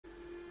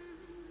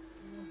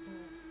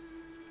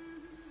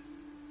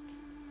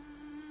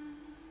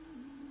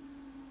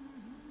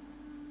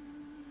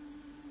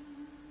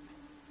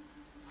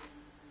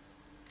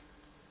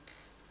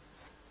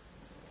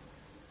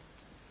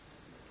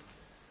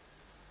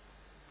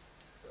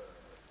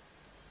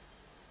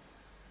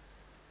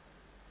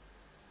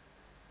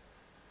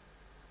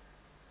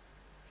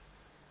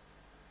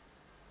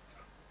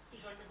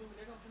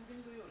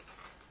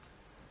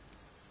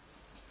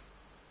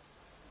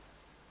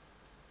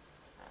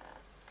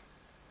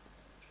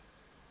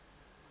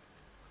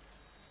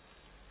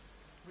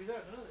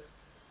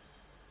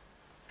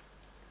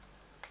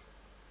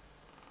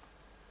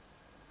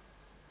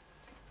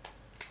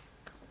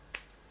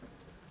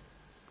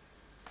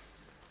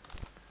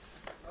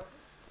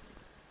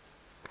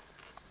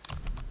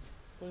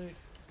Police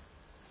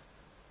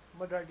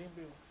मैं driving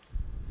पे हूँ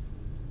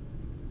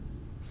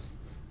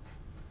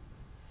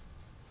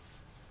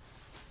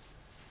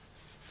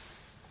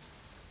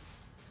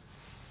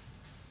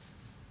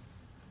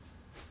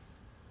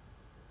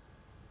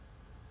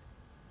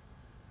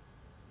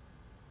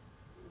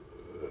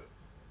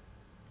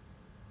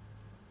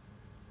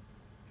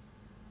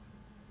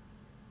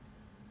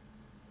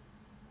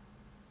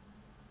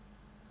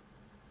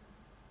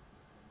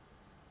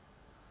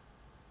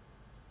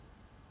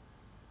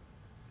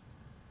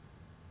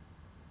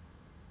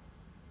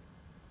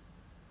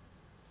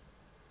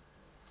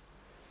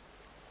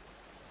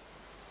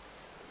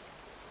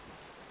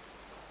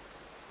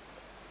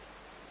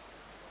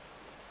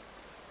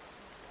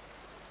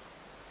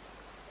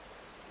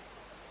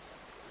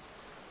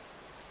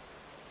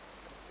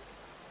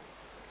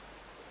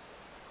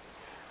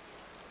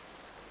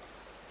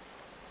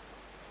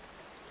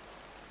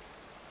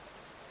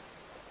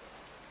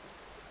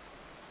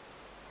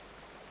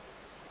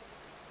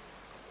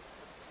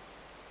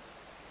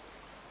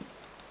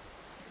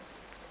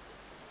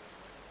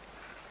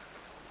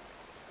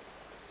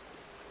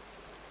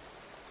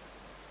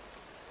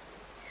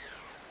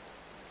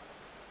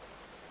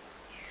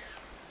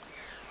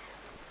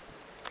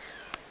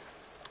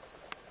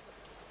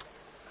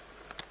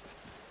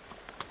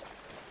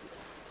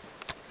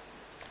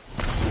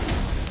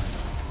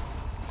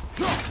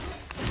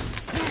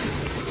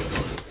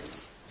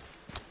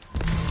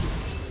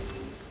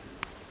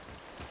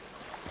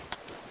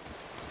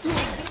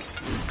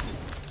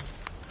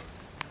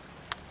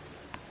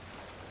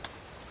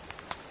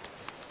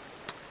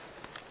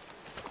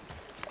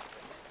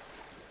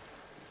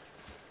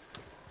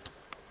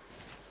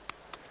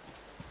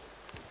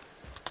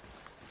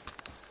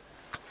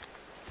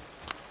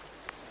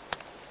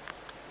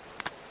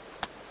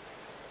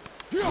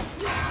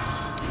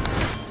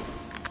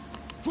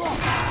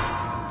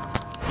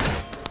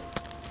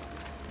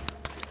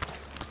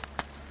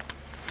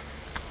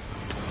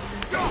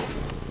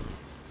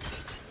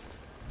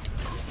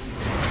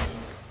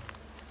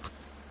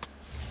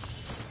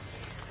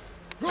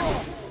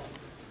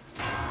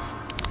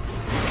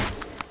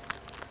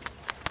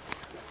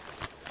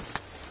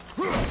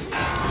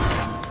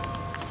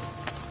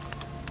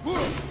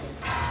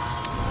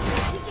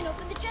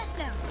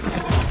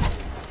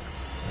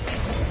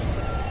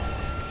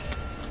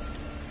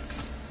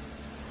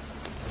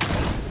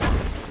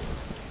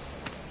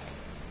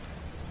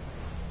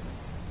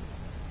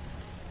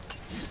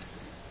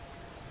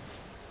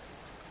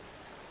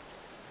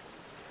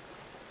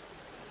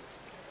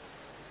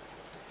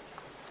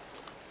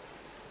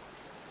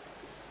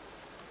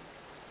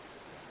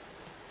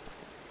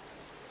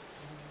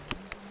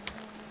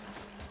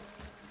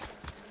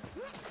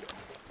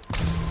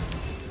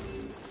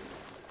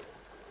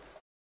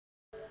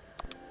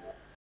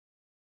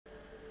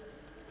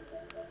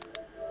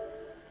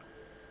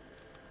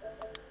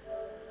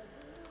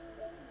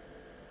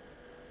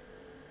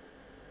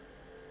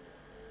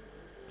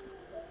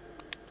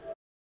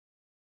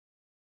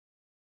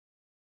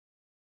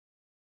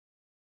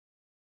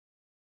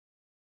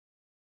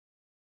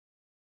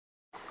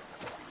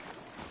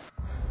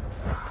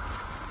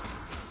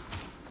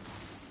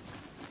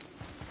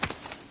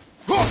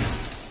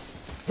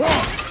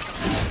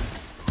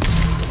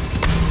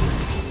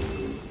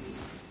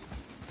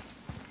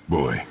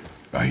Boy,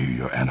 I hear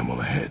your animal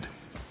ahead.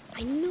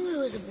 I knew it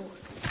was a boy.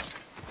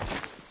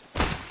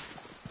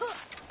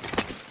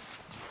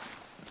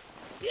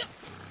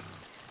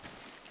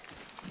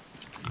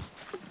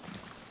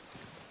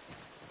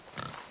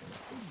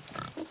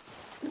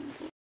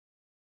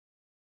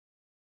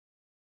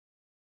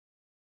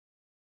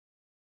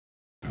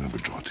 Remember,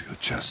 draw to your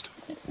chest.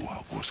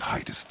 Wild boar's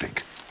hide is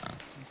thick.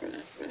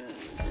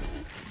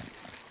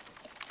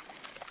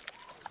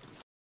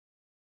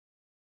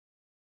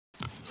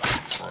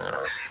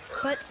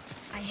 But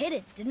I hit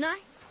it, didn't I?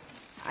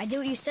 I did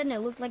what you said and it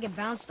looked like it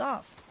bounced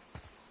off.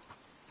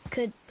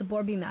 Could the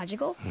board be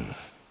magical?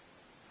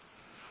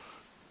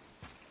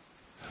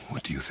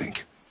 What do you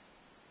think?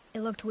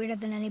 It looked weirder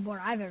than any board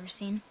I've ever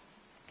seen.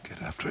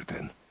 Get after it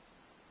then.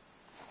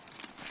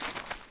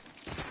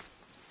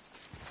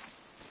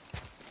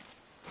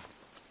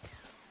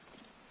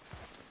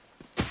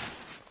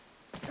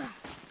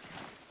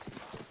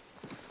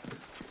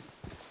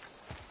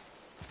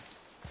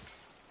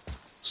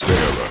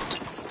 Stay alert.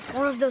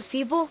 More of those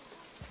people?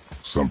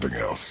 Something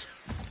else.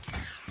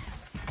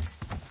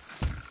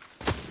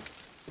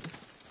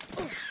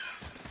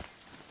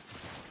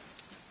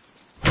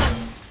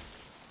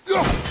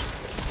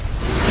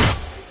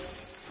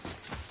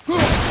 The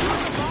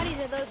bodies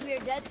are those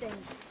weird dead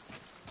things.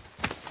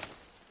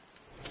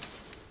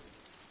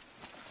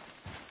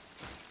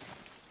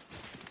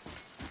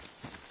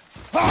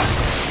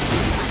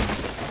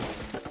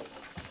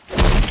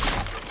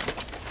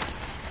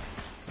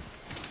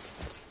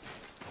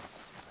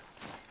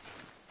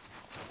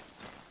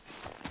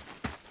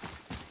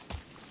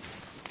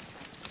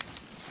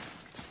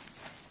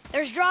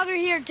 There's Draugr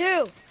here,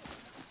 too.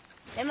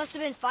 They must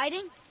have been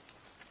fighting?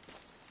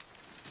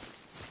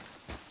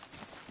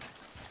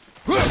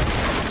 Huh!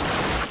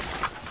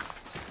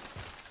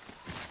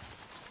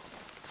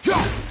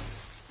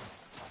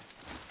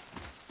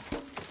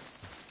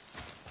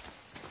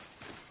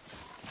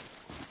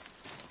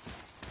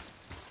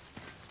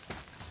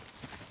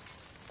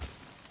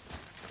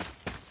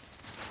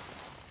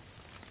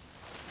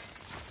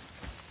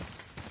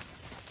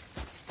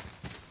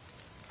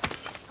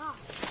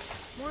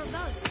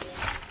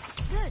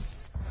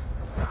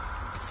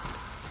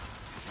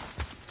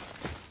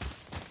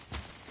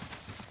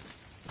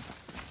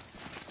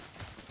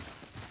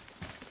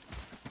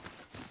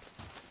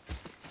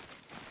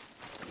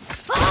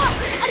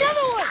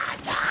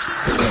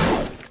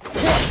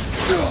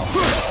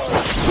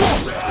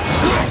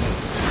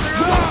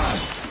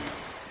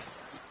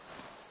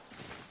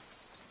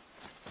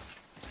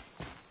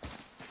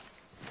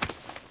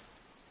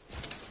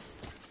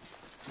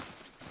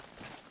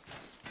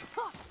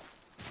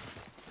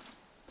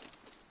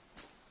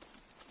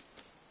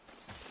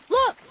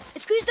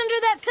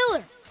 that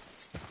pillar!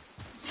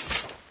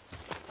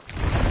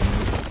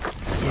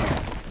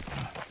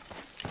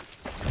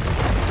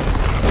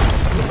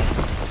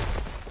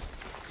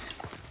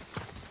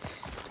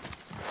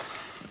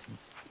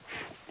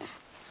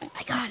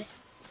 I got it.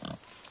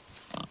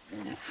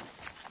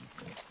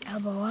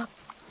 Elbow up,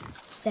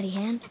 steady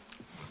hand,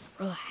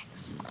 relax.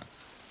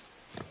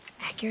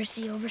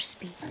 Accuracy over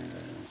speed.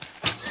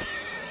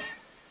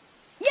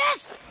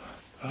 Yes!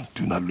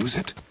 Do not lose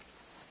it.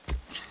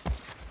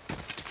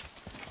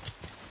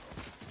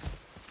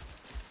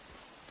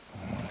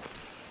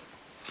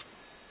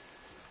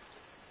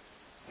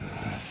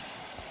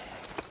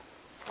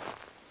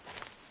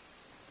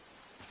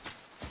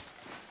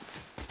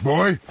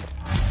 Boy?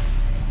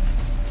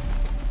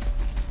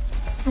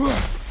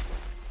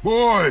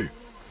 Boy!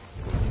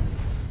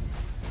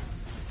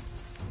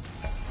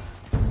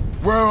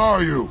 Where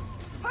are you?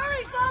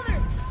 Hurry,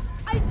 Father!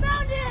 I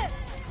found it!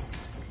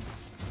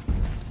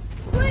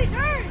 Please,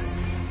 hurry!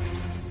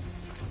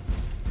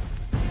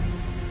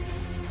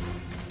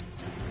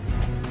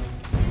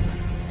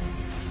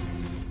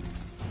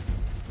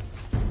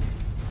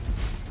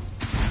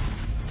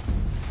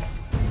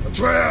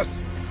 Atreus!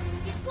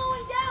 He's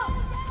slowing down!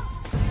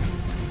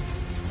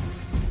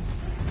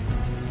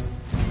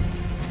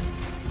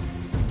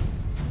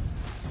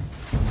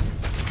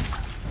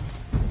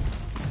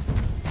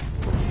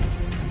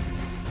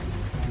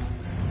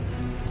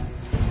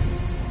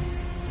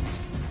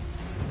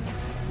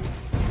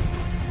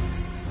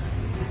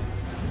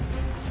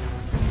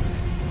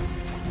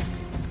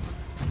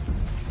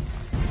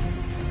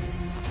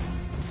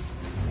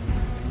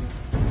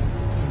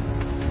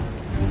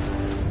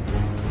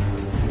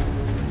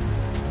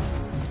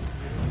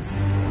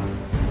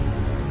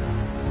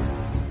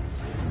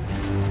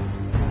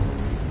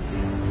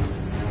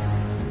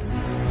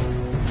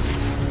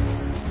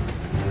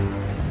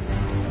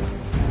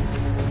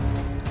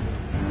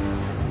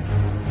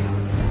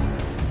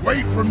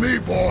 Wait for me,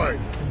 boy!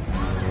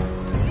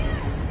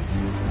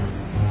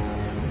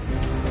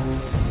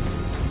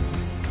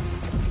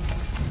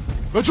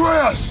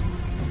 Atreus!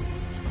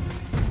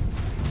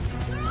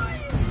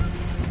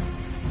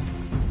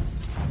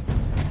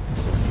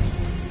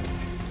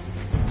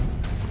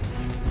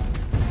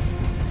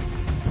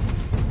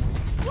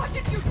 What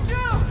did you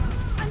do?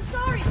 I'm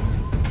sorry!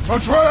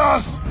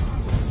 Atreus!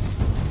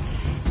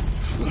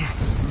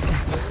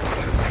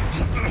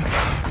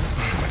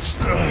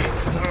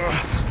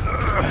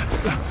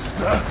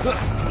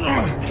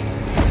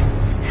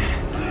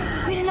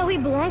 We didn't know he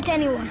belonged to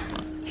anyone.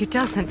 He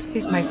doesn't.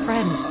 He's my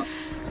friend.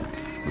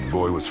 The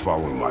boy was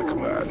following my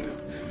command.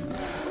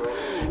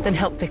 Then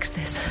help fix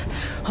this.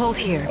 Hold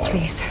here,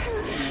 please.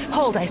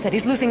 Hold, I said.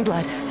 He's losing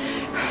blood.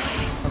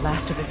 The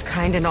last of his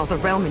kind in all the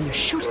realm, and you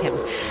shoot him.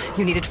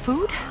 You needed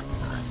food?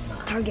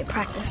 Target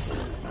practice.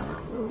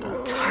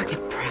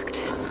 Target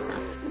practice.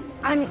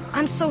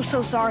 I'm so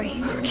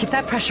sorry. Keep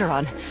that pressure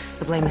on.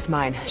 The blame is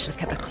mine. I should have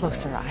kept a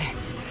closer eye.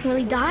 Will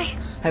he die?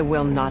 I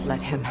will not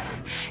let him.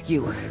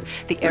 You,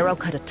 the arrow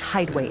cut a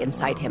tideway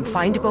inside him.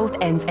 Find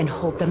both ends and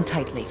hold them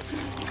tightly.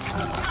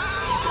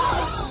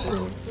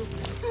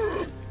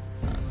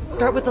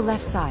 Start with the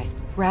left side.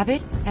 Grab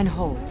it and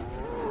hold.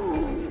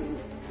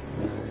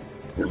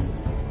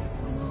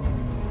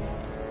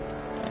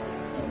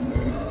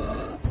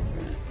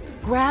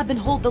 Grab and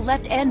hold the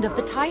left end of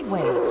the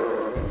tideway.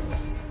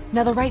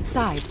 Now the right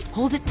side.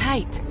 Hold it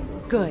tight.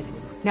 Good.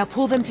 Now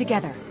pull them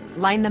together.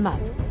 Line them up.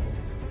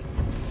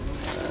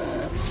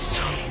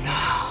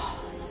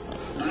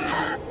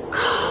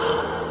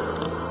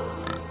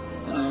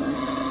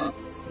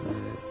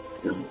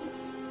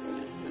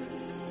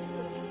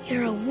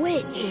 You're a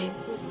witch.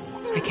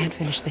 I can't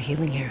finish the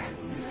healing here.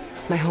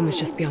 My home is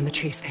just beyond the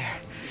trees there.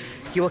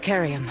 You will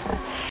carry him.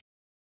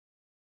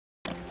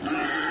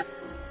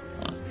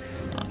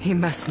 He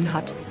must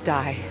not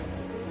die.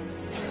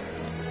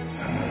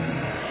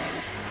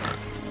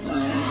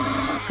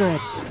 Good.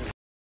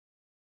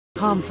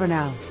 Calm for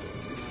now.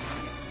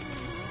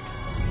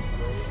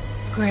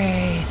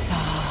 Great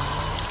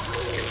thought.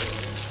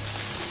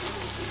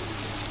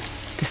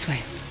 This way.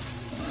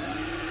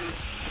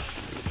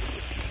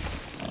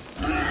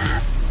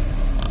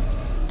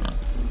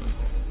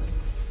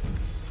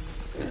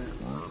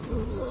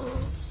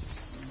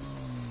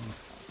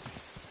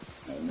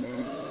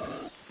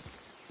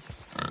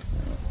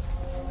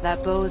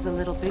 That bow's a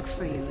little big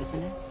for you,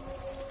 isn't it?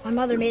 My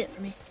mother made it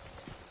for me.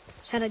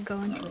 Said I'd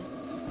grow into it.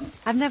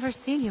 I've never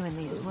seen you in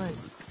these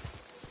woods.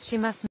 She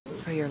must know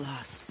for your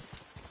loss.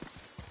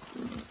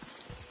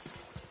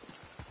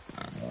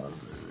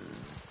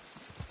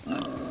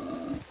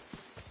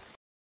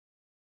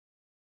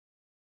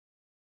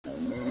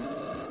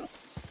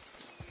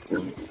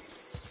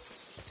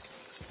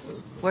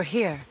 We're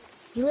here.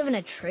 You live in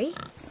a tree?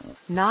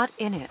 Not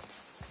in it.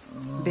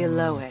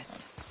 Below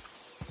it.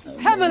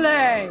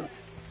 Emily!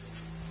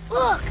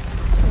 Look!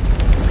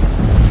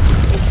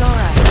 It's all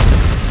right.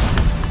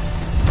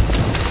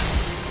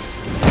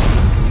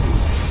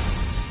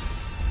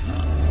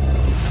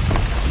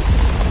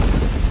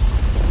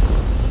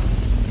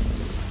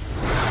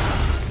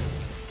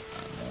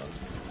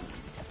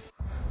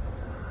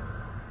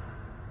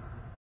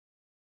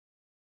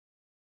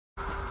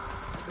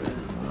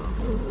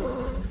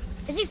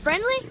 Is he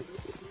friendly?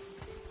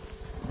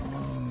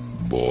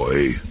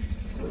 Boy.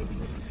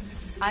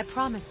 I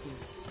promise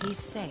you, he's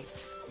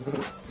safe.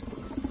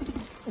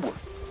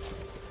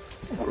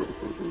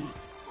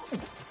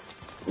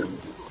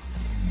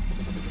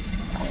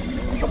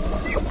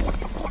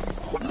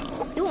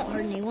 He won't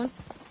hurt anyone.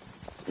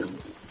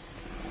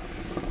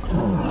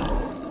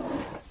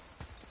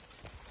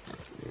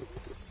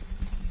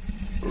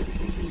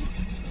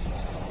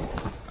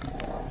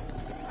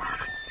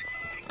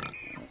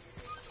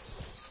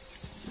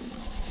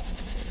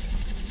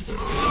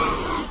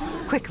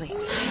 Quickly.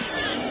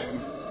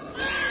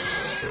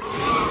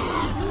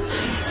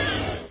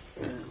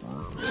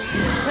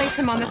 Place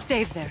him on the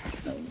stave there.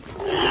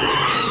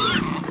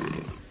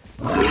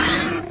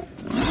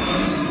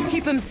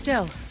 Keep him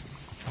still.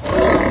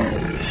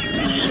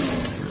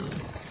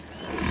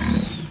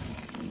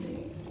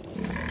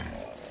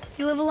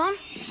 You live alone?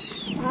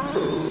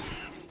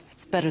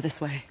 It's better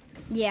this way.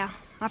 Yeah,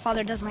 my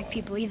father doesn't like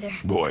people either.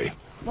 Boy.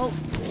 Well,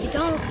 you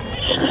don't.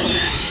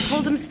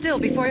 Hold him still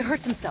before he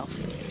hurts himself.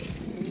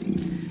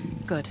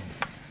 Good.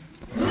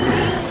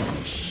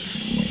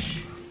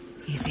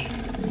 Easy.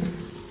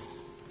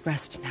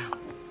 Rest now.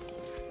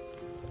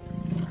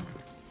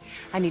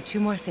 I need 2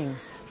 more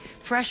things.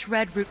 Fresh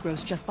red root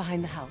grows just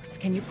behind the house.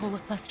 Can you pull a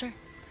cluster?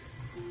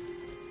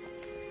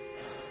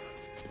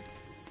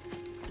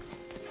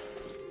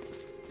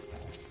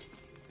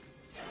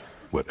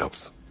 What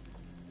else?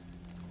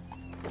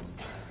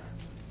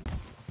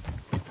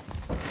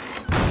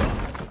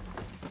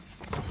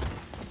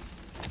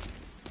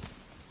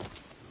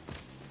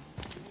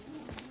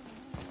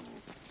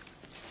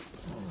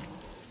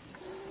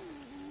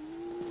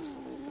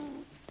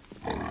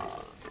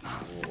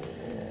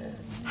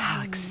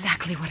 Oh,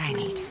 exactly what I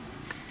need.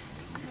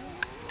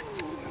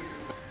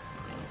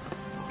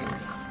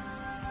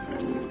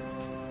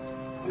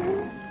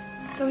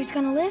 So he's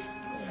gonna live?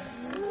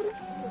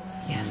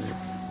 Yes.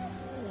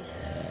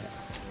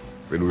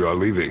 Then we are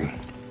leaving.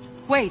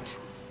 Wait.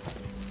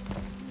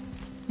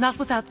 Not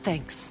without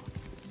thanks.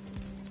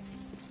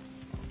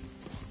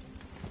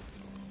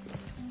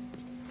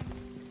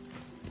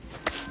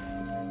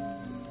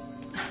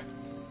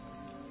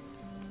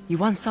 You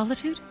want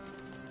solitude?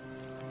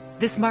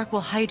 This mark will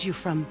hide you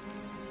from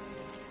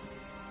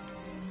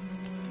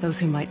those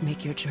who might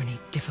make your journey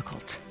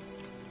difficult.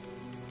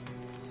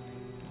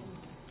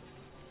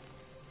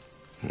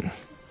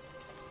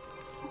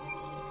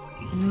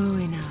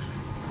 Nuina.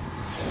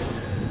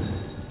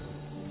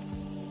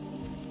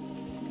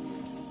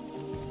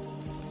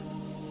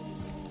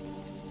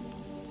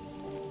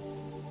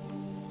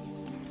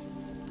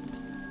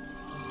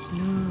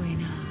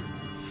 Nuina.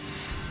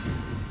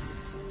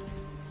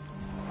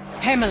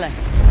 Hemele.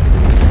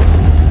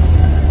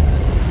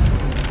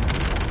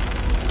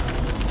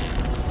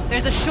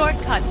 There's a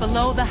shortcut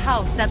below the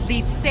house that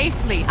leads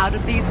safely out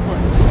of these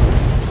woods.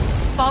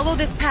 Follow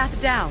this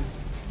path down,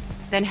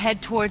 then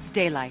head towards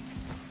daylight.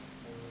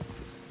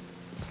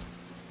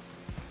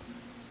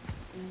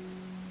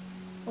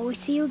 Will we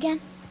see you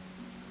again?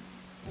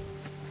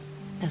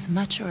 As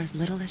much or as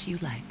little as you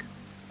like.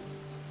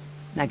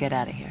 Now get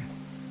out of here.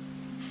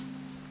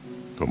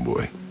 Come,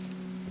 boy.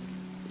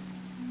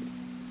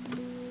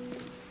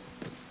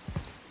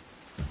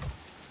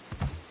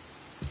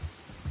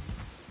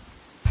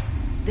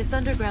 This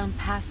underground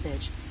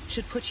passage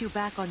should put you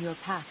back on your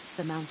path to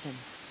the mountain.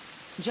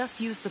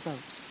 Just use the boat.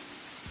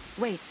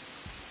 Wait,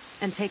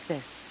 and take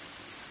this.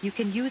 You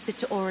can use it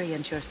to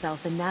orient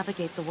yourself and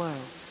navigate the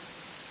world.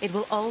 It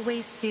will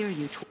always steer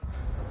you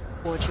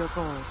towards your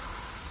goals.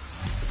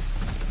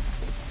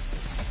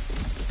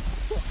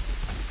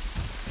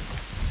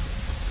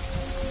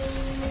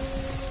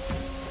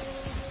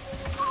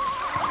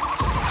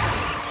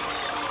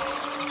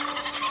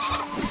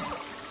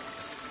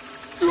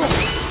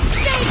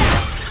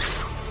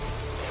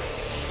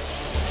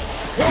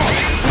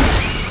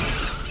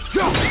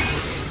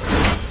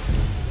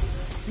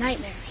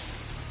 Nightmares.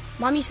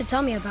 Mom used to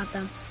tell me about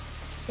them.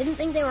 Didn't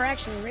think they were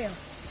actually real.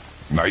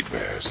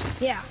 Nightmares.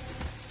 Yeah.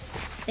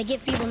 They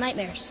give people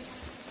nightmares.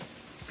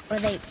 Or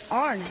they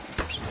are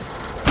nightmares.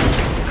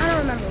 I don't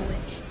remember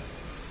which.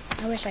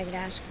 I wish I could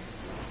ask her.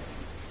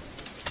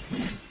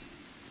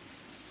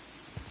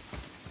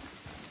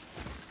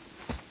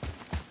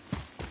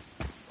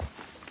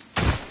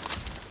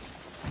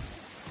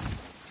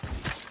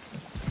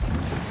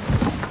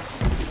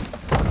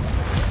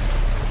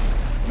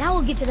 Now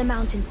we'll get to the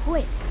mountain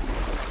quick.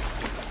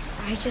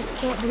 I just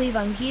can't believe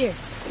I'm here,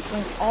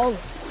 doing all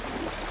this.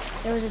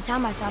 There was a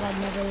time I thought I'd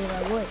never leave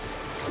our woods,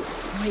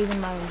 or even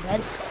my own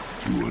beds.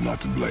 You are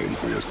not to blame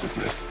for your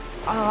sickness.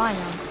 Oh, I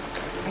know.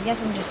 I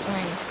guess I'm just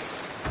saying.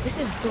 This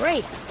is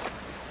great.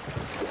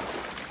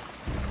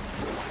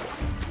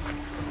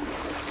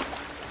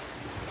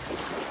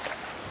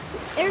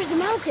 There's the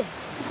mountain.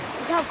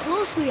 Look how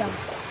close we are.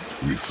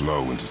 We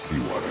flow into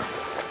seawater.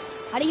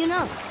 How do you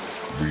know?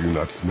 Do you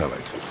not smell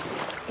it?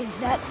 If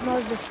that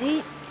smells the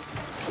sea,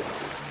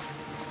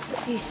 the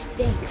sea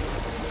stinks.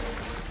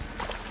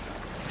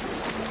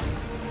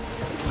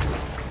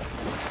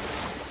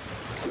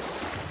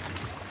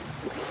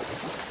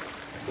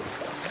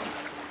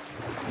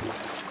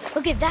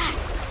 at that.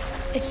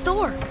 It's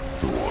Thor.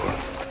 Thor,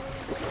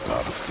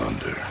 god of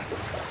thunder.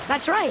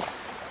 That's right.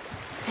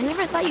 I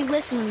never thought you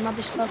listened when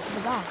Mother spoke to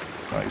the gods.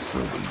 I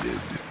seldom did.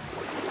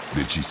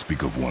 Did she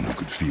speak of one who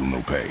could feel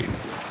no pain?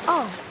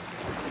 Oh.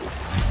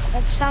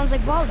 That sounds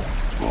like Baldur.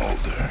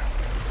 Baldur.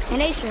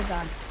 An Aesir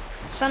god.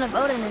 Son of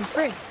Odin and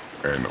Frigg.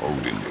 And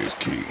Odin is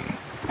king.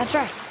 That's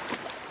right.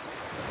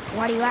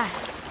 Why do you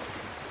ask?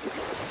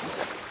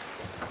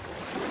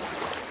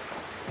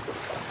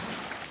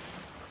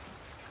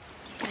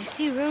 I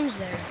see runes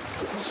there.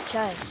 In this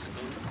chest.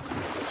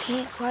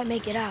 Can't quite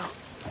make it out.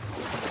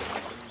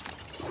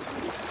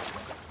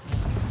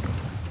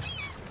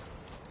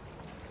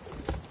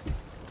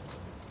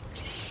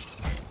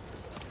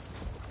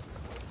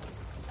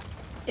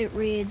 It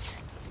reads,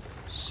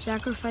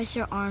 sacrifice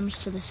your arms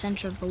to the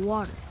center of the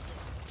water.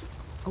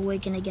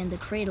 Awaken again the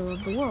cradle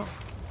of the world.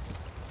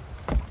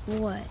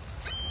 What?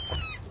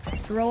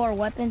 Throw our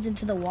weapons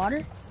into the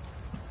water?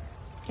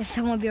 Guess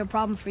that won't be a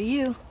problem for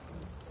you.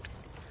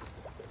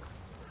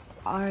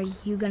 Are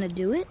you gonna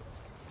do it?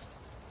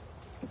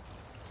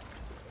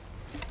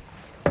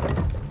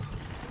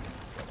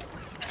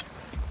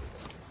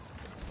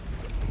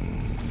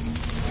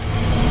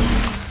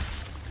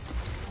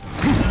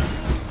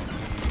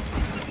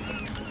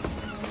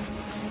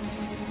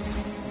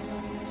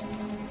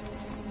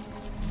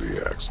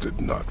 The axe did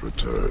not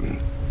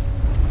return.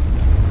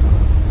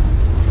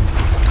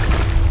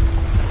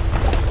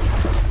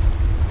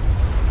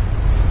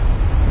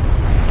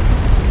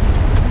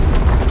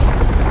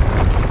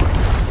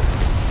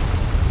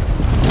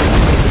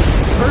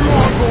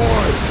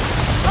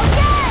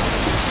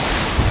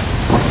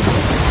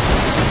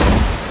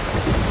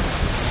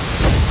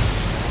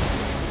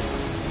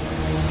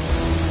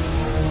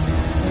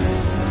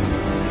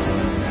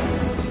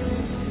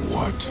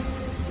 What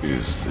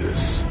is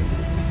this?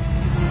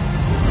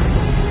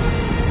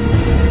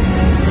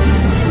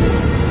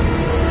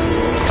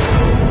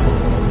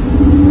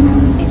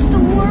 It's the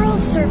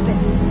world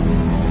serpent.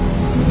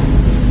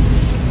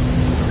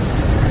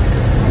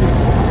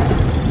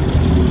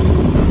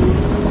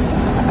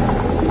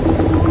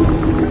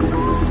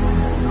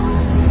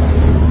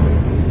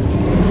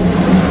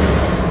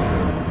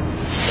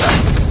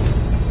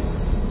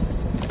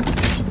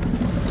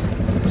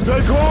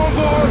 Stay calm,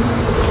 boy!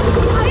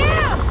 I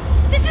am!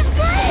 This is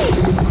great!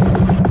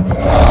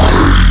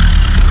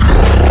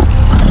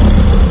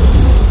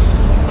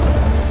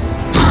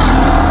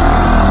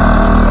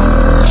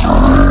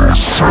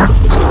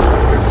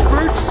 It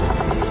speaks?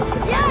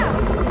 Yeah!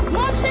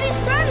 Mom said he's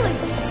friendly!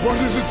 What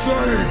is it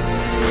saying?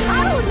 I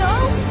don't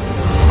know!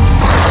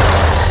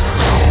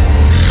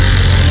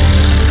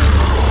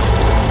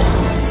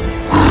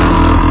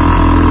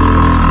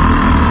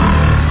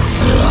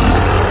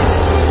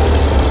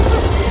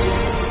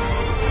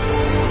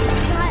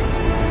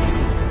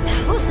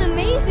 That was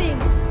amazing!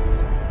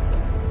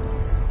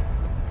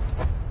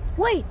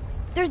 Wait!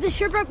 There's the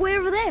shipwreck way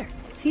over there.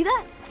 See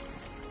that?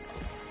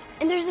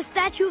 And there's a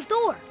statue of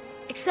Thor.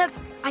 Except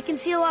I can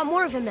see a lot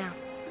more of him now.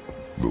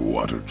 The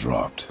water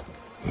dropped,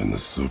 and the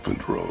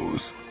serpent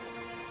rose.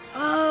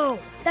 Oh,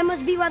 that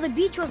must be why the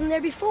beach wasn't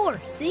there before,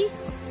 see?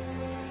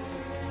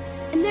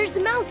 And there's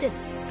the mountain.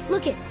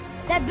 Look it,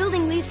 that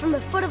building leads from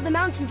the foot of the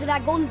mountain to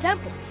that golden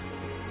temple.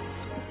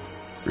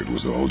 It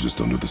was all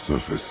just under the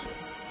surface.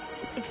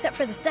 Except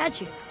for the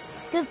statue.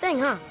 Good thing,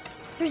 huh?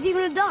 There's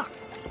even a dock.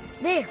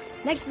 There,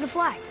 next to the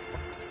flag.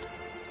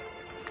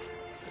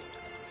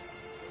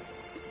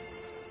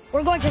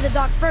 We're going to the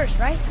dock first,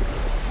 right?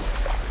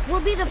 We'll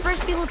be the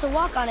first people to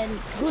walk on it in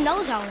who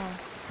knows how long.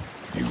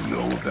 You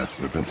know of that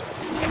serpent?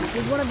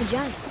 He's one of the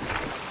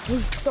giants.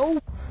 He's so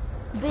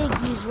big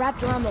he's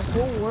wrapped around the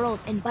whole world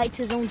and bites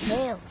his own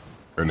tail.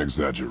 An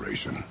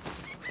exaggeration.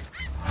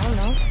 I don't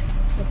know.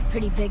 Looked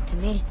pretty big to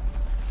me.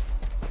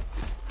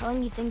 How long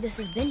do you think this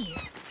has been here?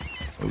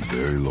 A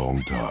very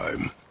long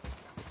time.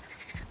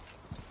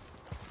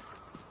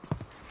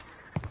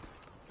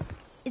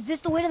 Is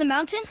this the way to the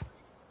mountain?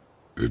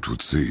 It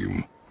would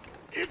seem.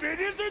 If it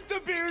isn't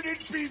the bearded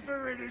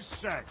beaver in his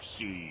sack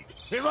seed,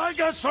 have I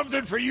got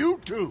something for you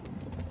too?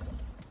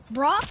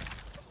 Brock?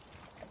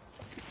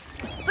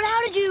 But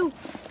how did you...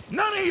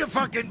 None of your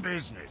fucking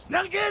business.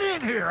 Now get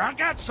in here. I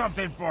got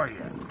something for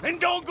you. And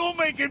don't go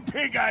making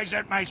pig eyes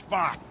at my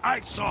spot. I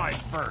saw it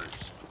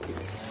first.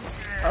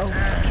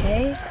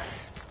 Okay.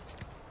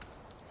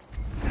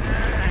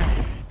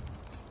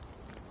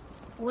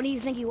 What do you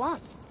think he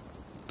wants?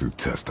 To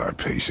test our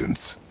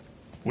patience.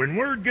 When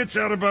word gets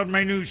out about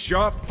my new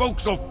shop,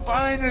 folks will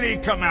finally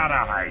come out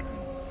of hiding.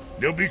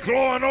 They'll be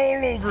clawing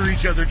all over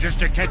each other just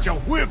to catch a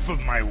whiff of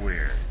my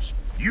wares.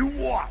 You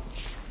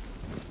watch.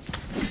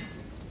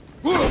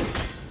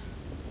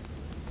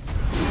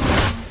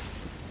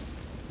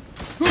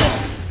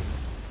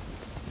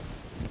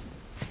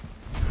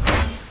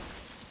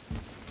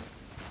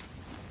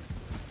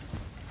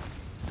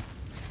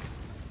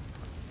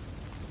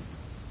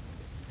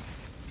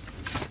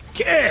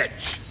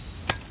 Catch!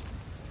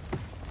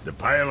 The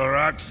pile of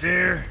rocks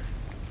there,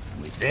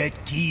 with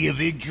that key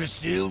of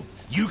Yggdrasil,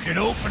 You can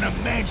open a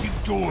magic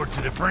door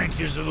to the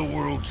branches of the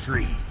World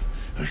Tree.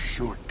 A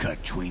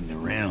shortcut between the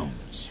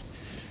realms.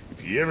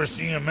 If you ever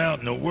see him out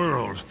in the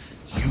world,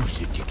 use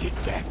it to get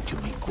back to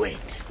me quick.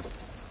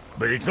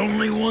 But it's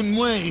only one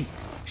way.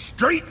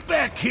 Straight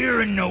back here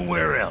and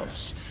nowhere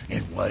else.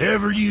 And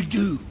whatever you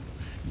do,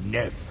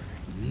 never,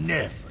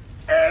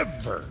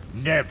 ever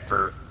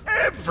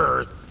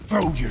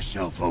throw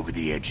yourself over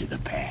the edge of the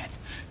path,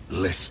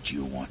 lest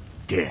you want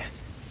death.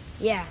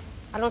 Yeah,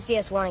 I don't see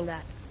us wanting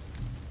that.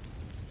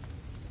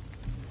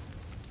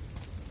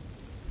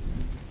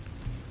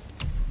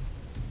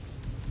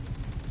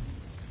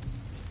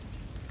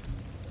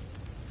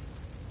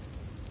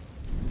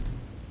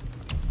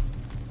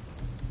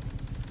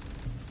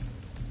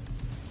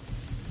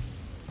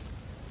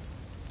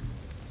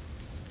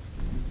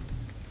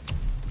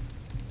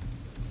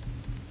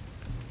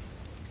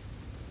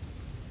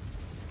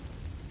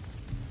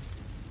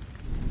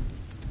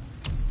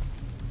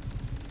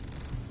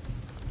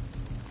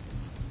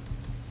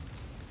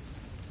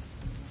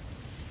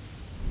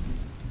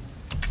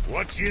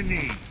 What you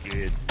need,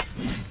 kid?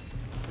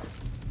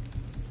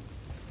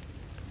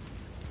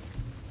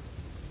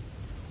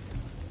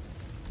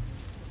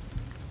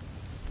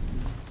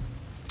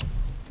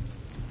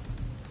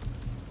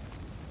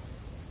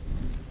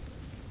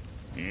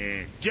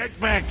 Yeah, check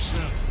back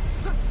soon.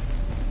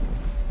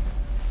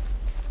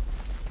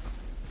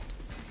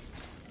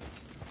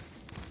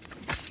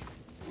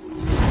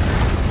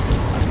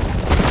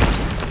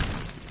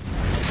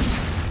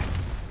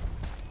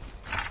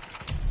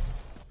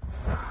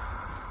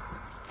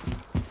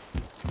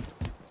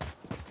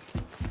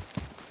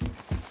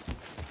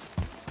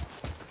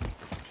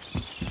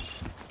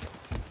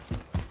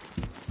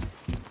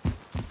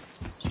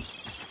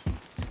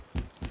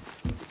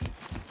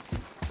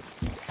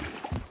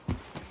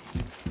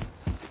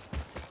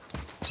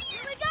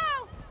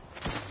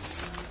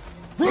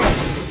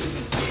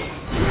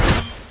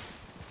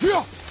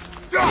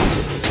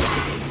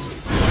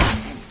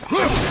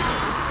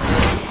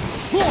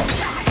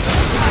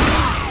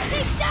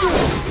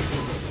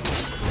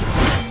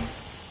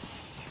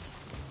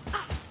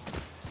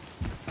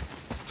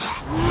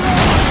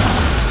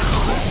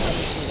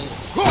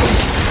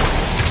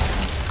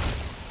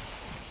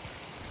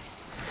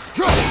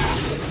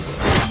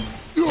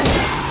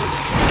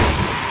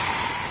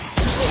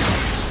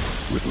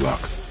 With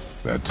luck,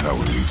 that tower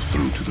leads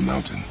through to the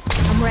mountain.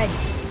 I'm ready.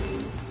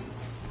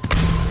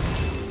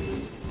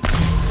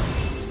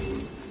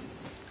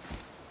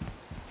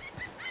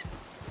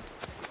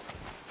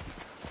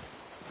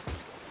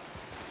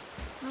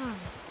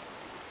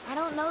 I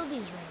don't know these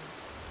rings.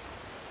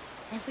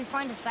 If we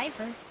find a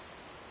cipher,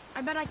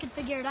 I bet I could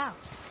figure it out.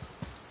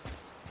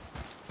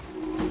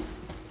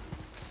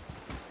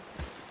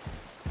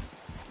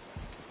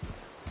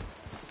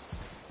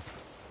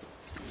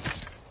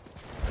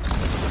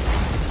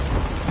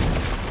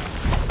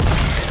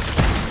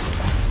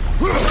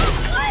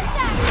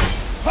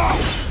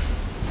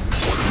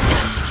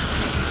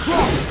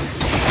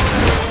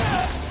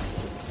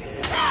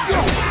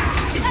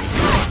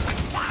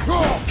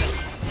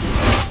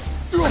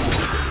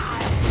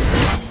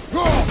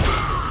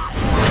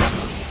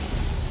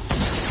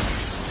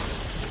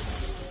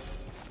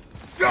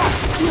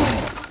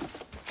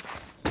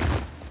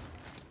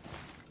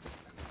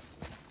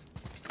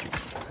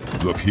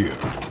 Look here.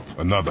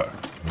 Another.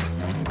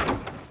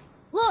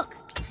 Look!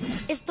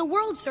 It's the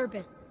World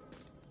Serpent.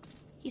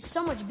 He's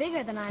so much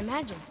bigger than I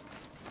imagined.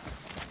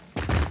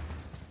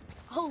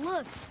 Oh,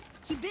 look!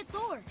 He bit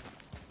Thor.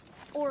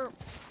 Or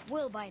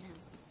will bite him.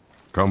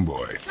 Come,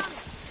 boy.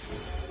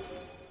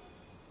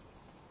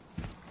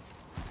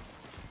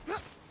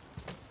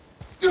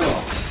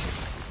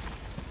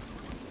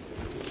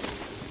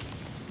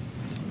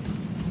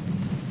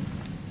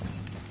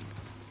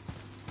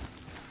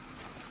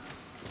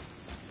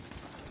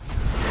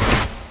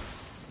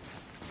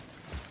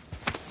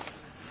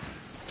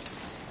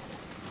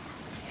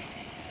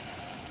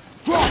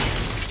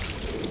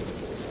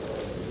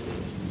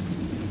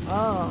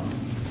 Oh.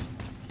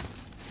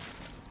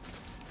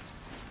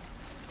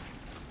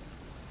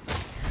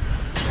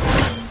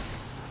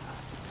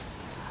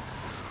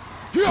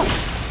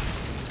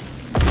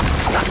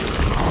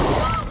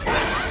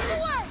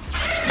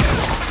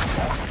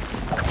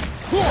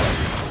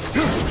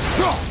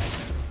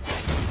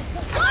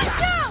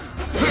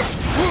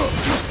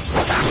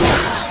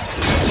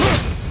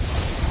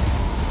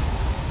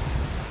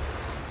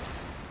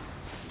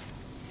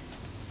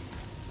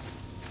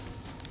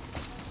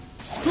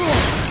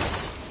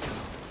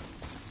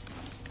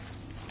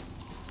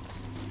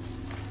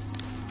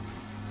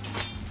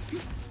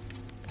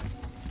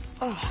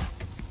 Oh,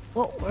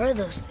 what were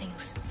those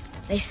things?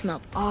 They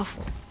smelled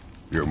awful.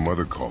 Your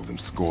mother called them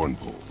scorn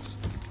poles.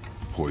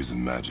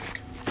 Poison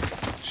magic.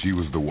 She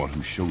was the one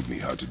who showed me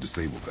how to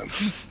disable them.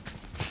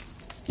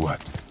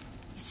 What?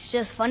 It's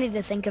just funny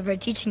to think of her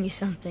teaching you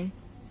something.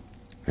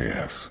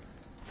 Yes.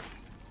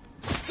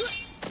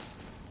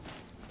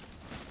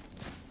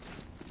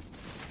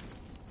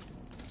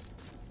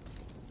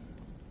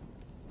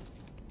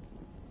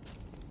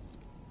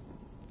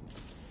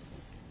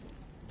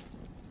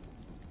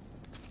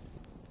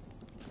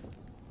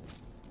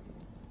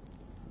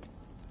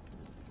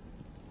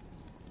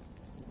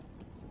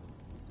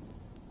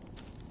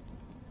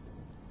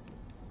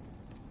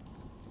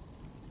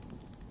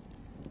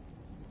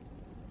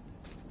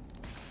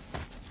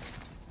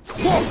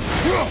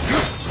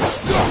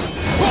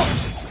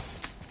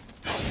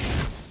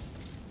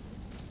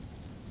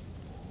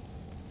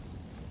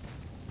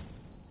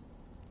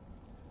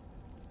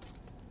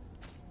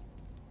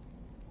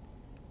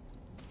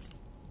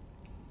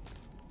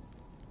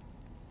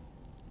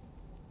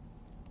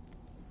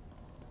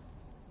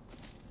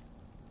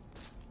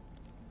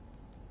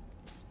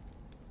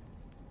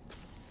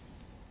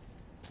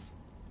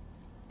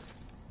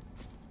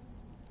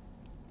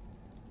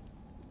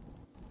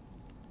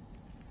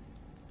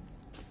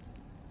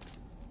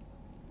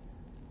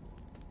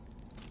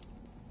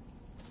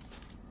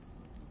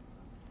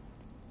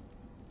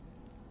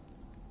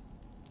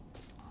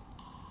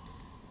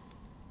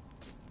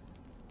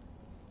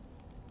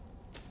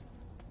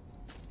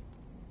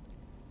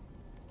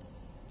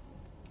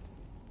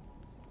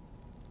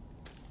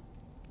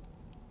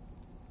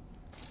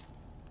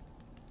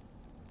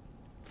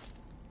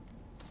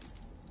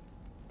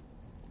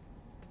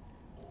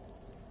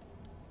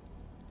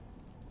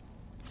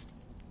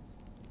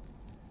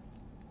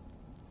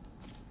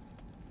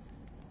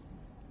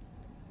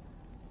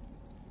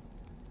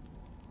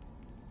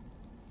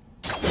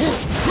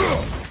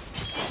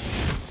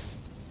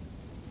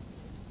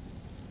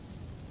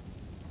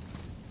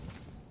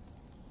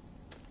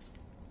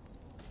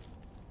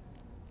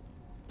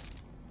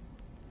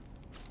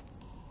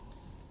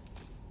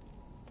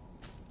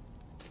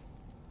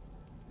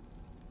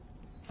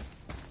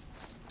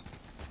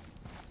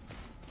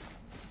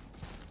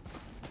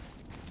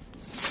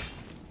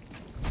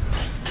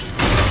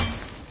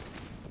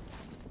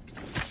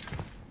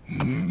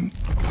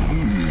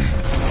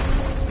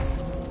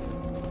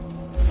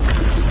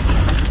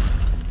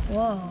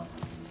 Whoa.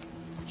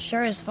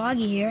 Sure is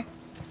foggy here.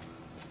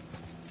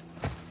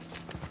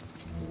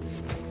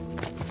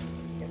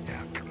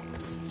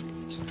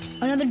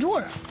 Another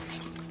door.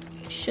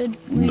 Should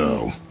we...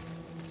 No.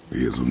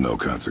 He is of no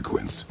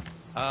consequence.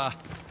 Hi,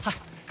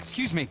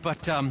 excuse me,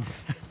 but,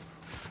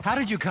 how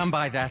did you come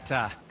by that,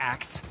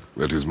 axe?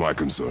 That is my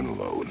concern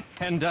alone.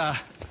 And,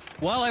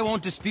 while I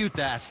won't dispute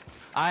that,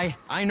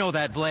 I know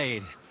that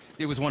blade.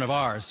 It was one of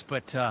ours,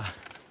 but,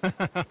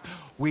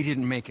 we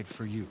didn't make it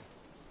for you.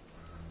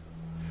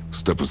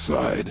 Step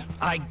aside.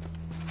 I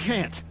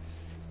can't.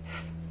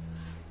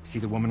 See,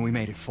 the woman we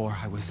made it for,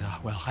 I was,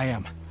 well, I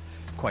am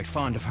quite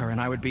fond of her,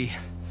 and I would be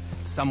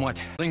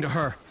somewhat willing to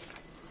her.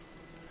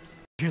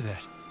 Hear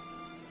that?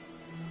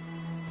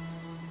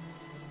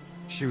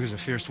 She was a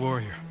fierce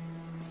warrior.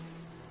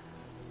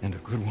 And a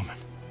good woman.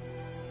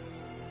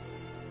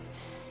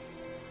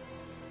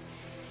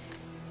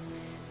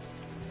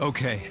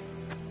 Okay.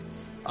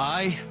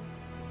 I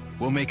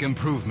will make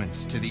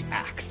improvements to the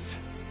axe.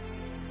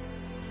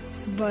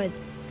 But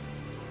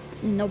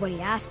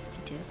nobody asked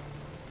you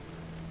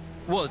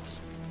to. Well, it's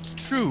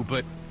true,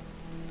 but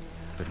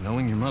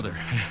knowing your mother,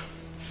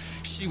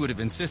 she would have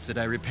insisted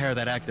I repair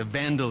that act of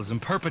vandalism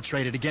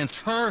perpetrated against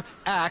her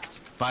axe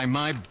by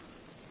my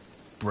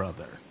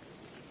brother.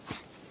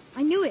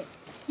 I knew it.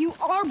 You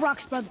are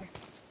Brock's brother.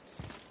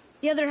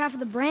 The other half of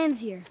the brand's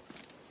here.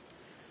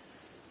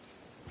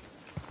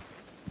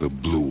 The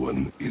blue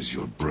one is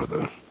your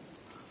brother.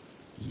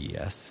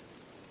 Yes.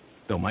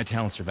 Though my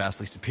talents are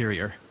vastly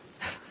superior.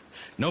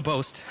 No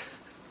boast.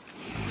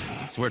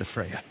 I swear to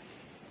Freya.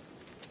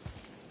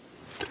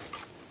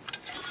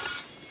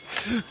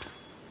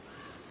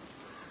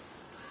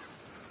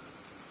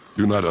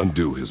 Do not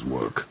undo his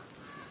work.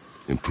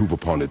 Improve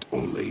upon it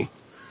only.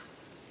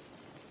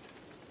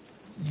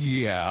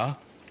 Yeah,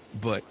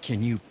 but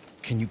can you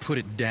put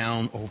it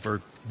down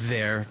over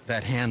there?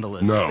 That handle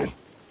is... No.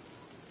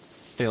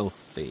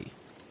 Filthy.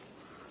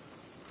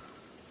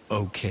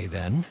 Okay,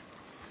 then.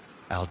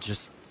 I will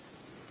just...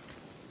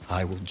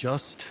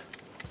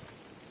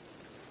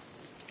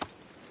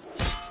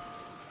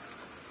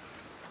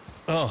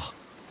 Oh.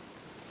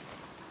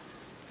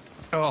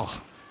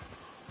 Oh.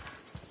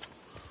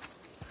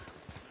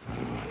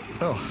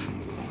 Oh.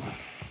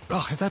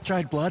 Oh, is that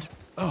dried blood?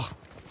 Oh.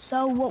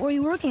 So, what were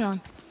you working on?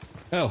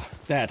 Oh,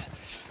 that.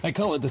 I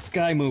call it the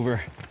Sky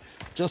Mover.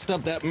 Just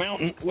up that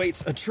mountain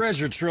waits a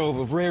treasure trove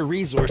of rare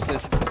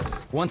resources.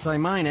 Once I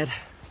mine it,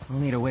 I'll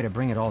need a way to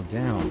bring it all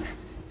down.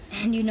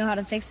 And you know how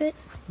to fix it?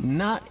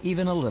 Not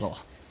even a little.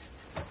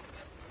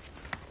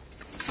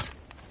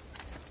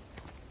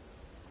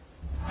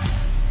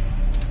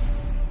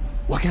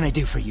 What can I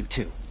do for you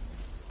two?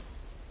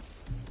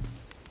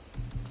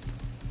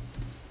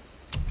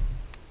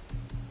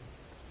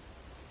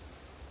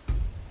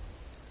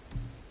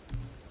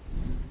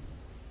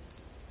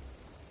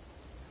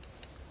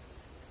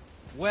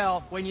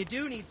 Well, when you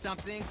do need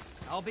something,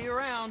 I'll be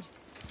around.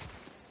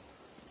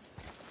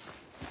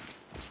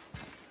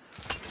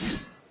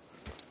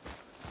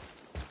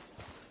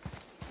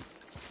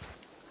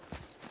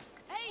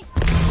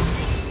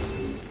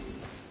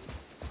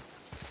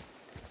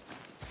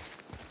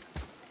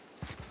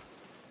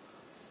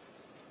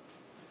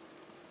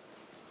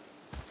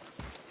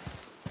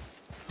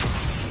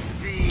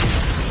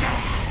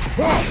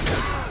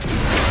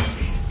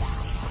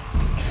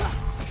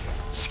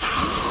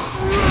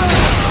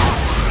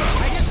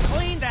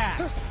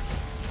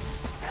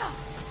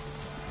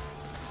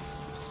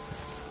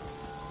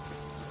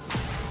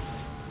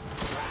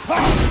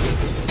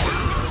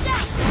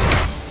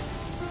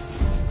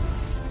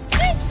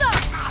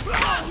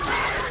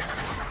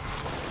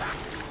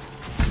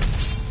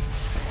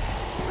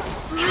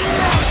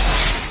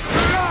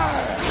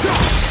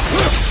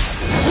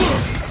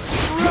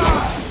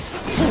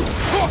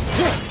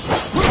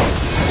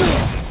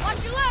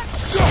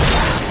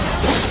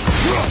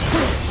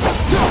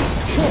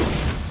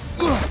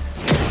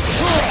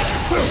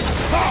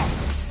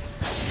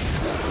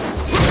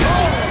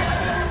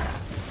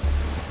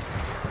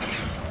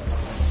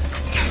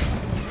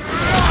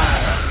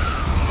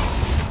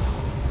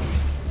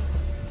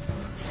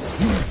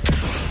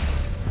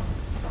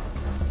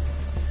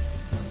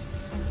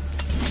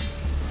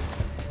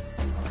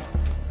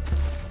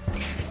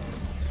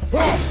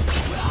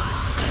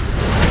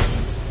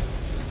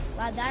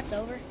 glad that's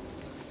over.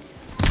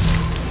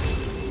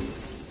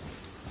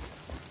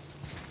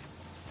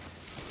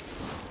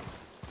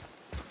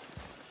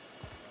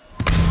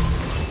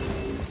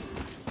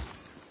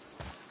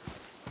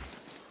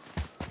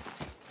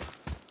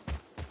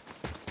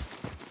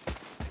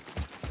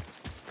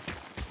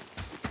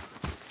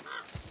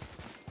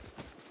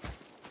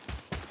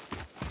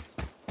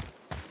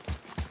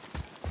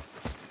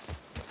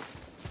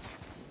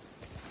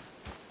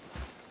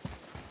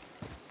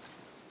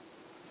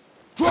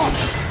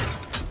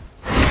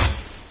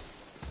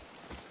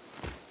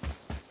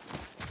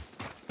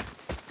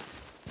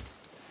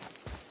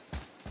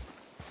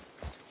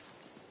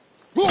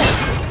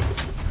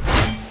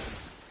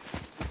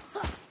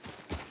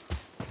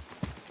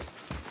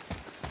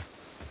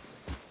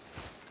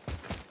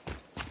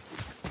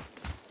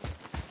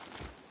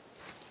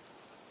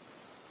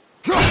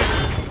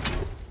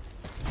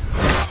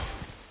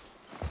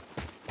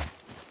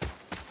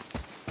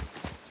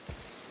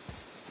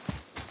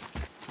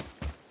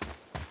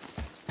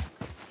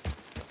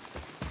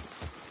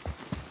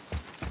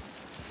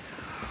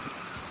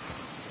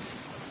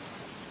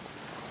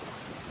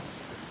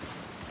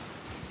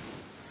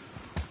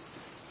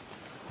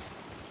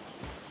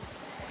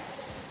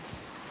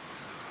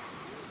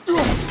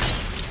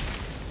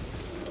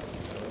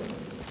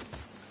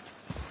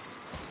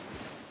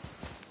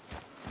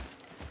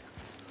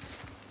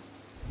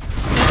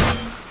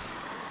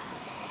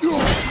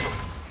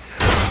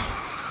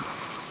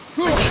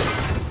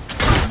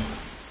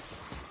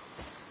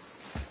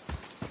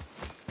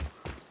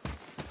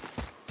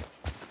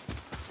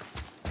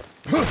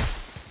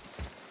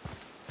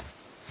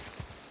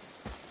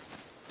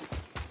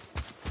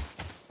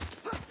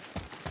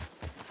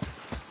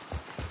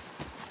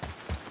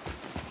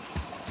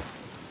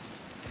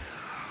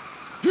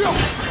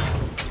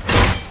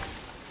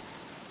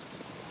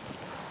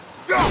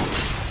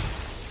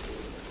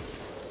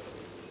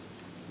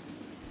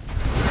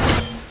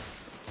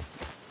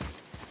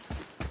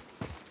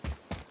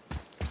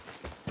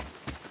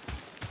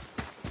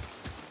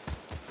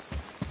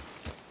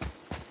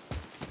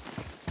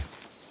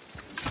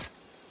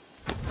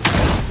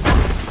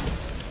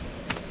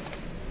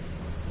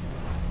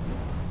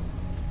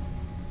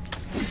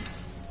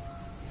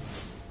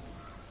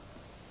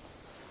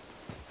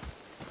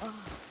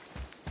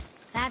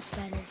 That's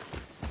better.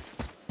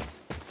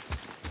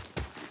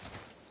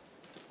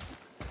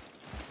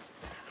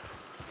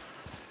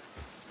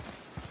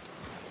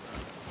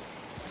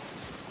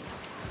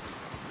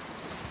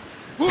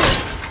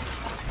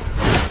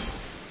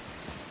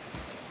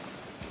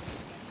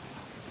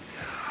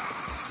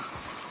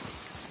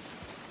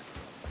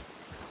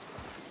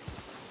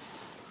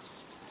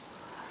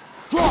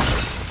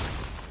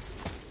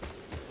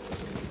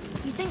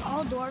 You think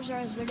all dwarves are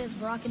as weird as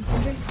Brock and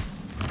Sindri?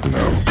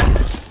 No,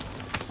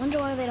 Wonder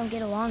why they don't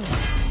get along.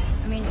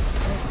 I mean, they're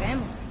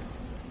family.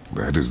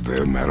 that is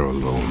their matter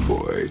alone,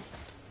 boy.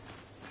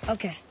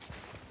 Okay.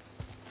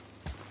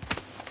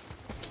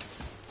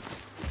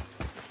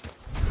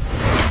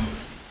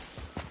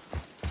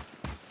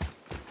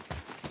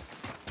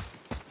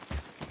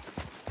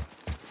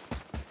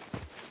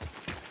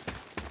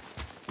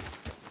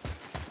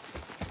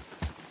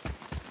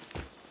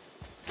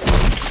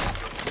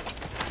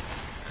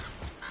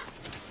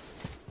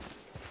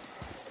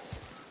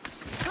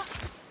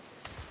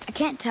 I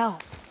can't tell.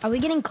 Are we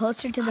getting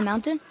closer to the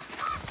mountain?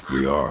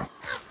 We are.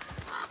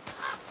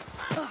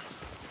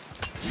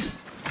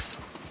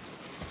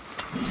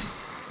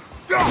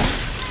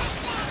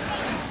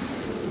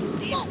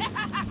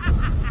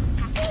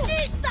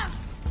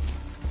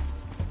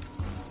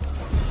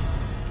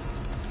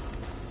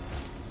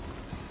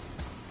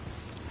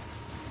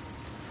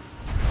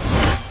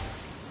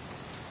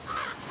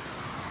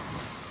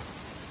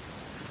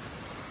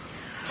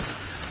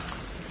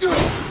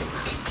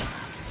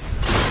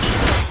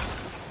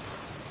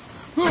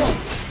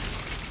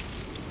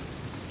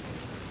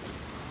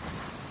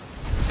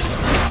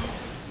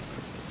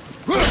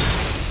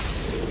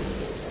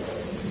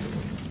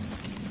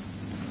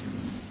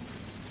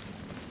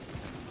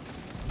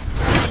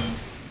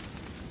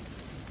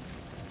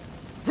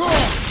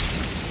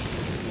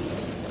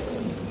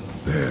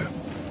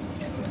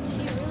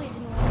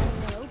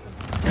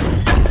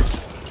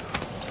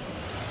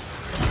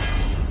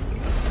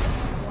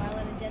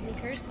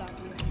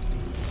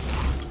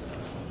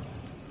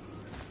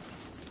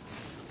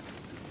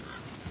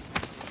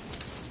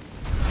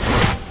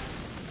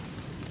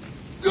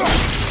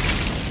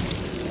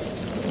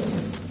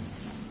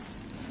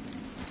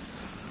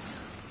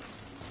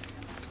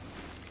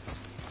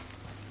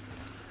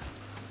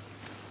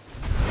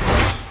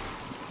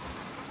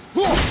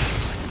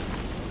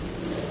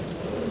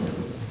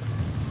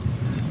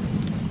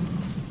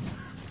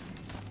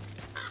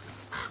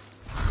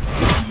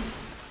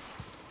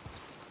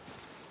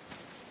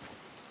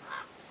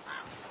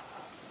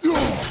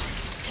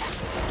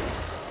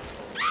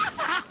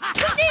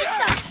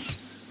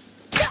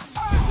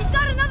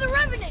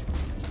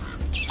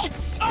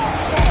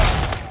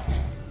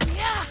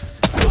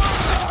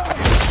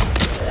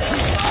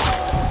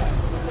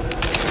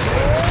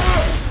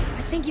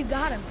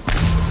 got him.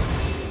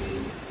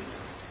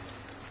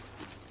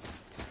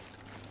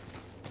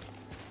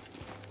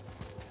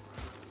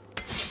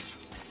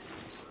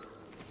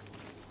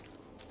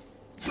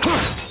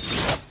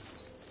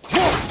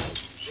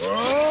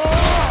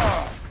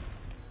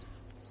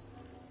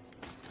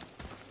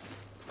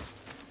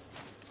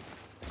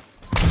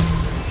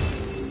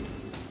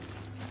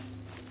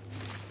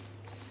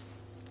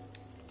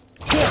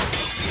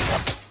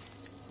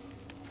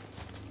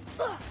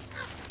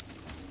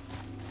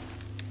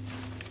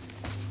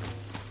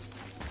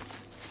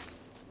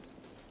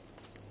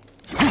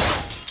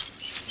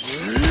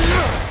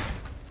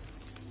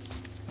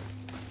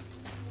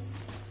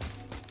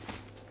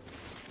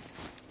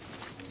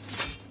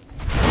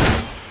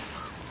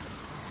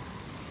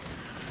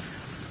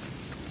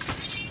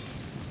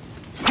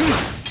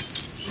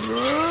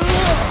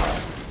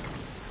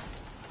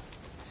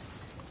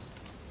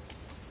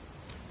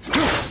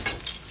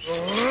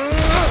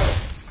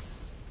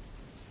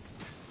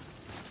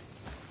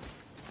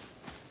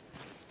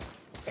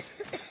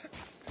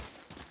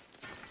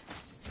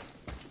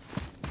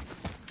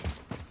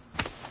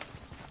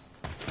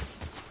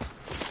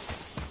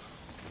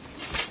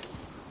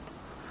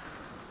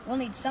 We'll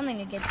need something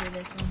to get through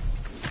this one.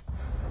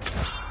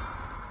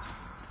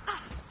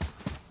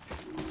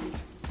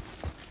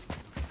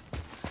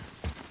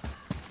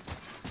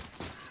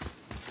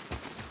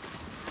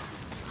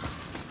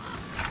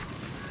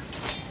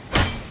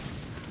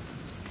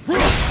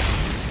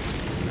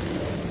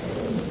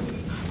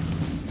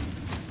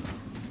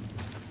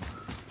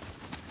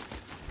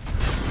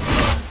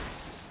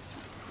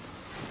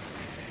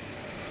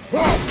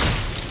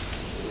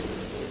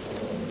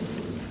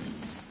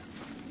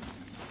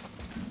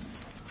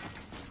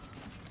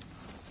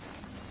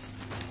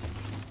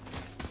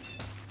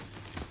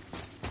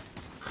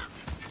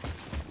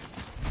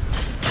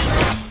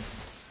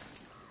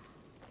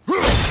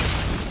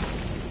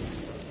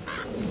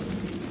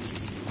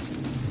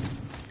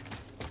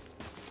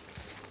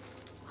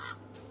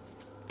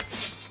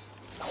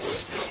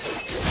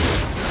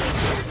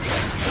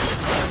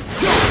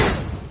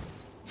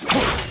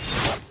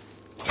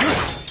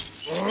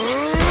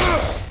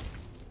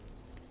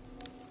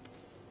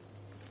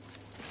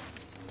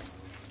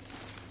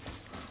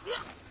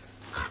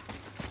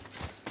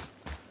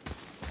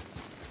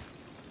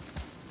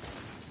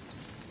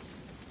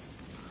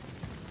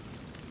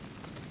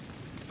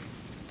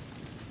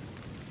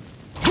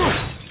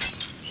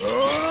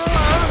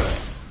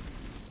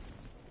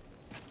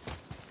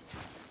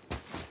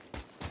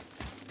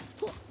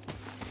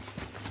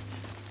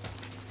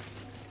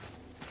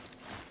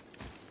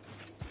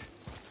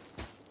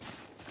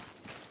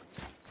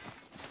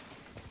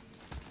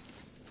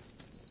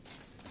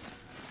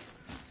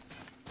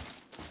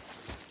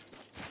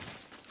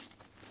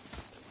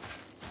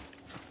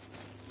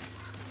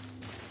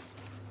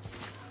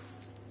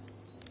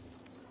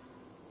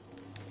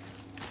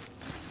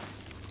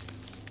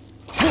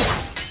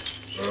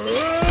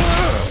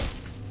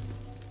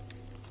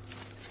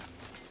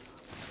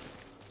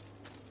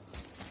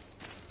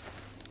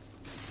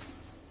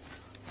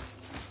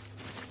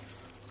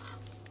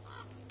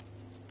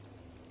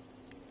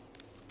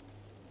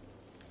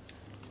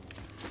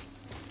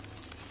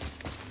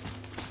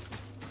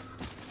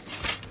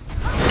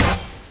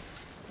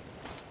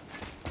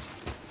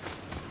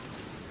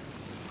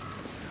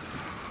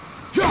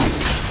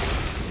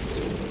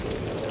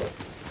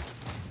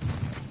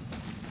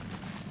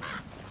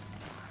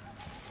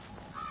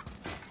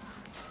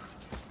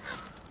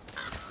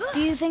 Do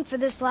you think for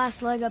this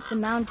last leg up the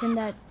mountain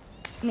that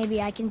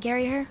maybe I can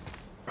carry her?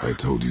 I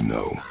told you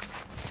no.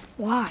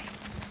 Why?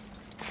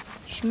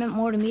 She meant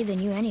more to me than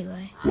you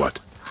anyway.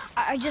 What?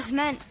 I just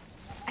meant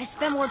I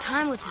spent more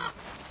time with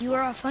you. You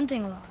were off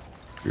hunting a lot.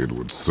 It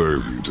would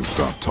serve you to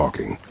stop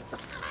talking.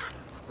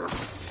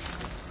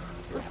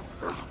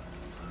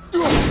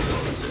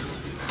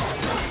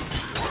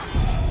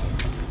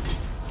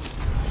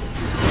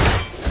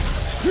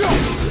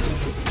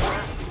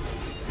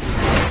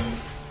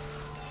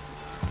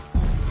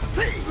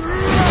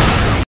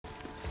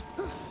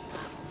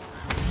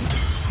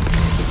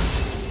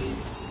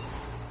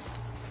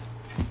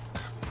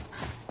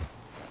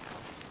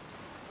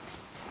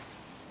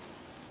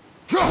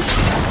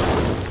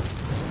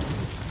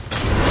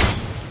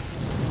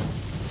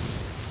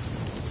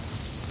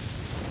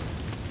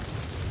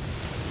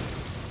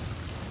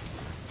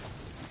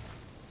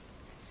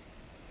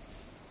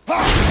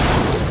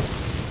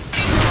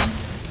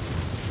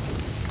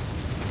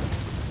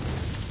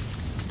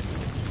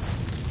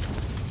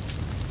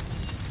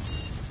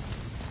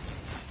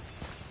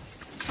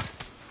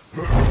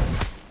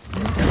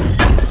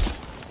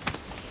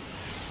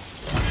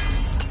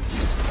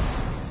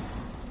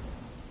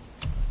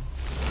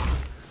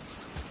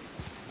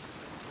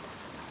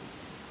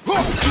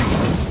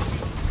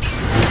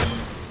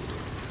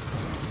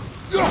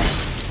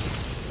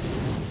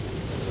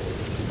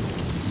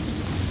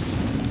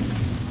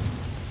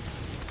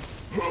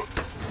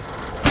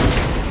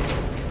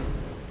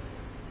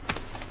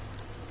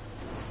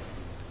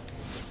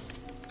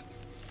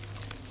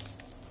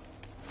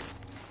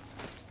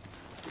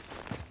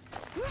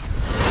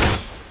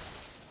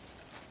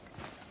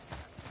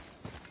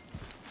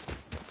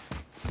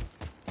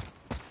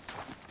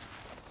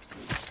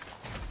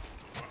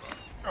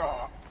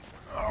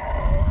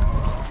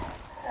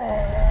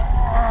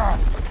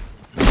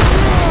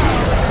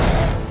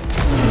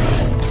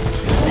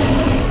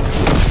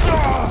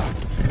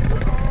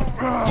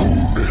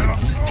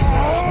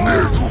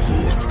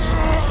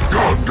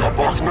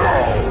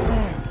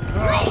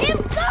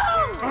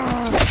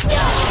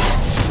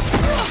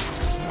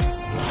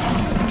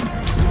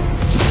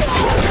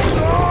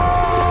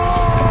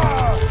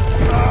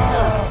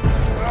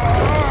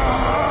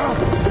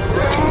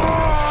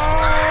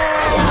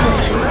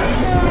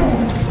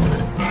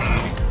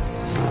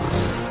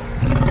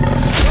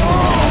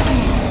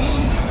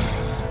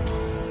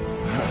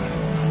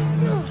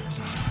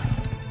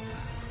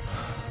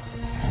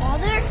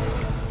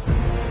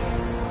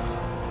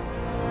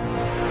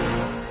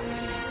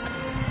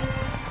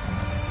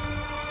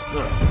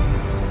 Ready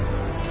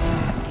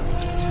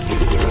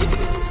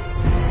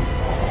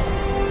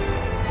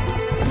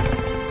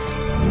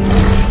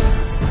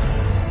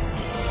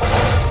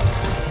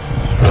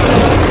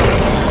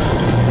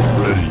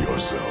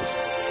yourself.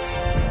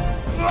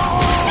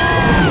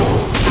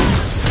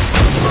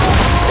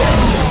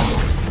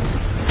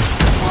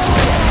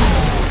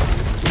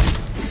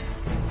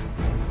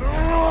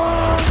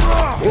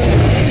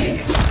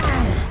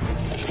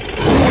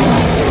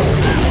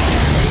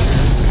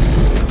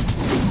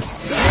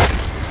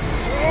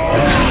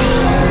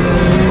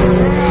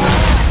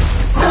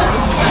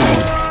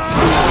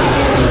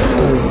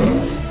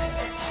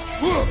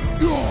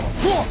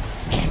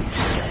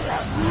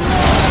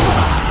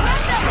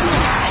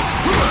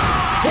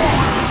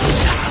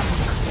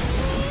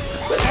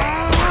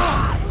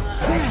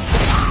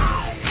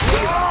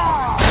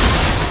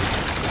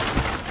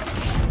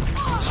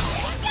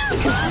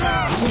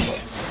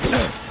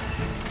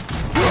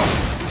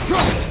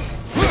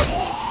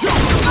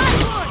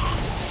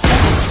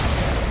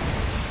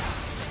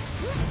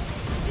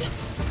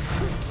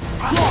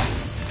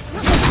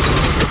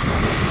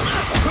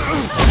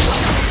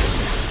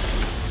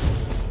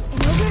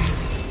 An ogre?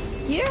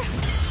 Here?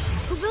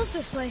 Who built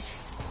this place?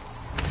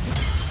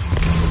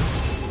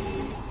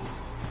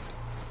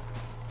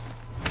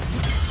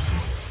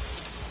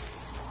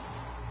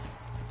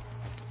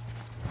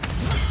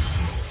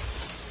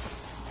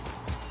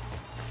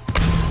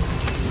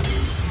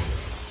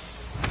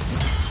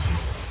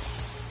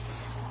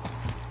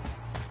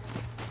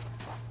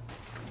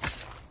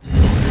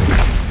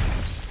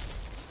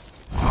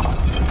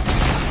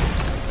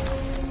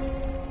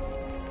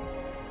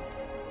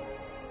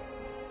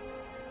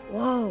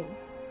 Whoa.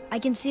 I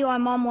can see why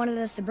Mom wanted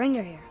us to bring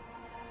her here.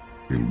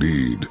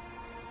 Indeed.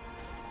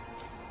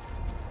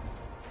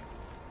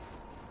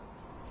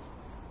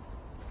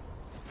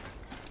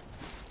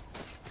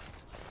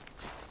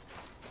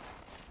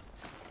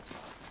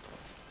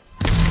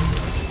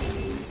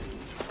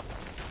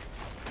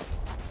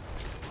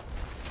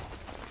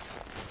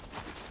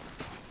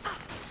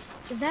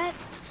 Is that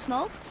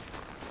smoke?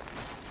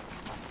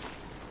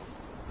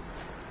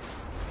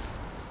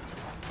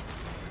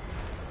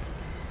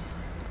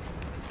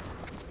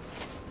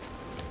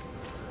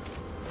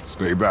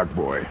 Stay back,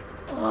 boy.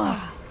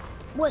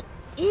 What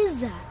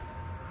is that?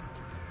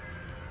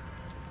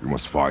 We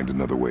must find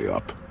another way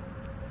up.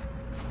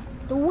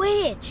 The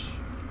witch!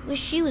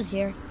 Wish she was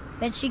here.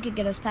 Bet she could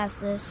get us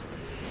past this.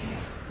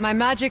 My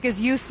magic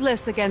is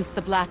useless against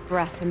the Black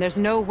Breath, and there's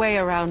no way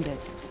around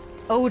it.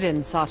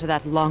 Odin saw to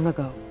that long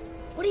ago.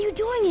 What are you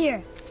doing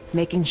here?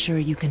 Making sure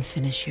you can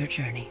finish your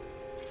journey.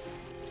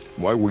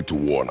 Why wait to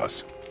warn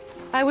us?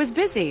 I was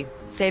busy,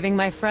 saving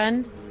my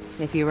friend,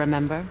 if you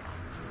remember.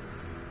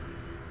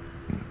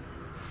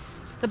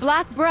 The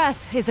Black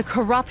Breath is a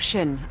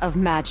corruption of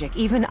magic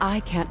even I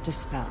can't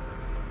dispel.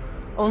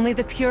 Only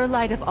the pure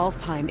light of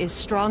Alfheim is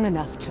strong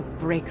enough to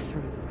break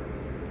through.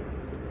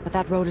 But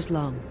that road is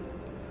long.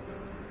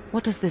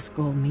 What does this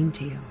goal mean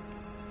to you?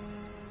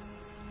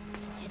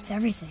 It's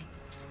everything.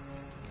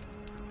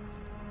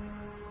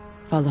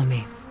 Follow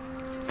me.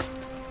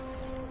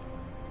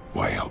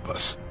 Why help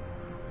us?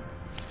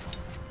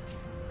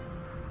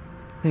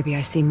 Maybe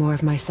I see more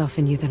of myself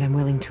in you than I'm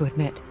willing to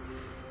admit.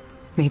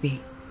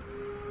 Maybe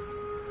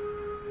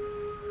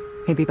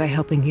by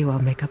helping you, I'll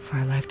make up for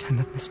a lifetime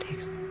of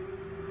mistakes.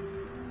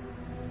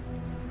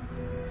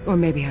 Or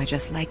maybe I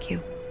just like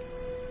you.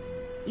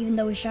 Even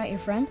though we shot your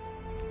friend?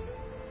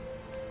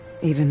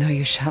 Even though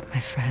you shot my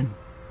friend,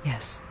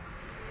 yes.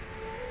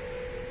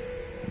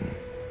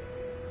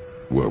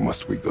 Where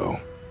must we go?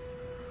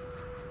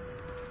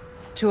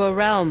 To a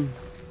realm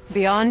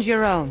beyond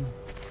your own.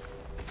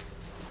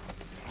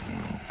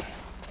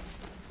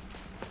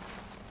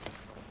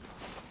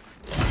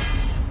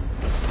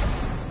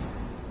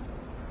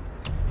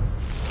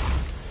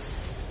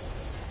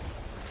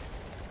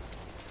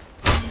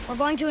 We're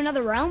going to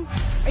another realm?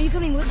 Are you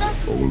coming with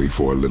us? Only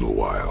for a little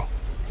while.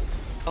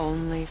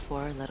 Only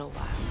for a little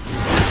while.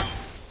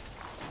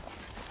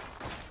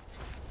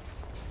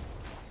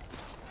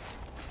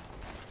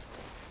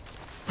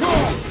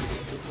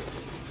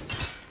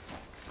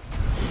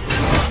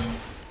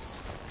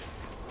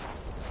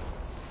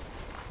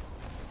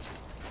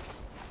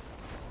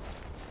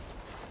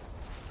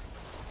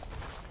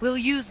 We'll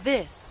use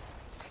this.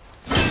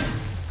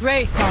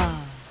 Great.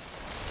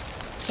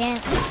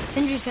 Can't.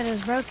 Sindri said it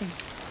was broken.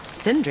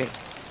 Sindri?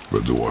 The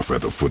dwarf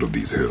at the foot of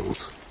these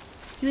hills.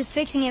 He was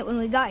fixing it when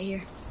we got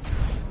here.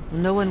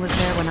 No one was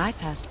there when I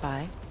passed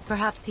by.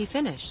 Perhaps he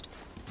finished.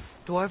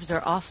 Dwarves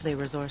are awfully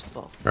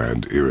resourceful.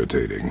 And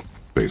irritating,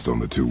 based on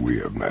the two we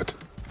have met.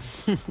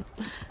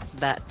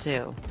 That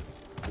too.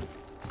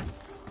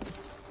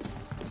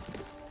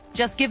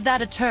 Just give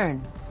that a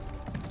turn.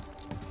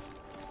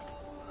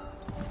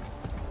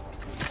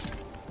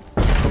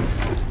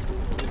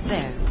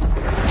 There.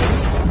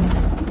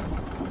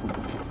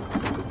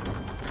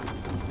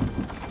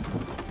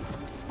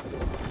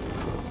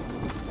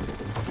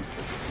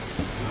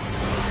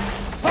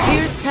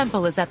 Tyr's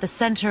temple is at the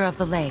center of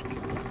the lake.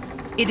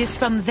 It is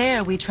from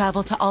there we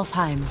travel to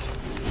Alfheim.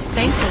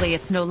 Thankfully,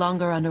 it's no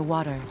longer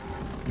underwater.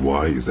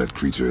 Why is that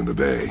creature in the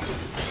bay?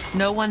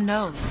 No one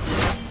knows.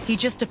 He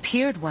just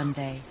appeared one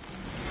day.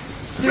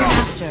 Soon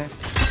after,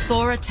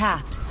 Thor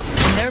attacked,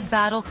 and their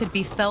battle could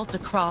be felt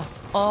across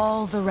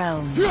all the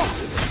realms.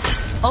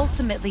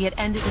 Ultimately, it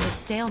ended in a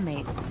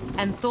stalemate,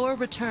 and Thor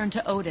returned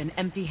to Odin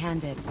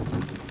empty-handed.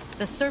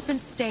 The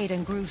serpent stayed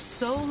and grew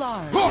so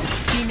large,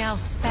 he now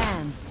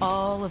spans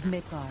all of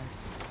Midgard.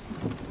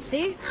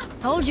 See?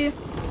 Told you.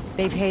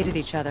 They've hated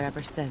each other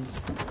ever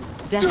since.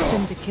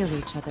 Destined to kill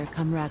each other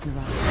come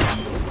Ragnarok.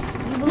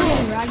 You believe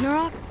in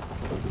Ragnarok?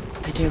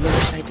 I dearly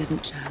wish I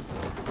didn't, Chad.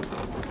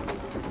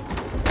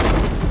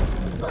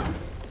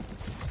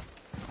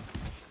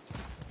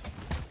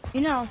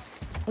 You know,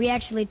 we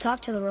actually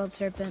talked to the World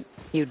Serpent.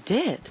 You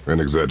did? An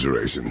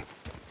exaggeration.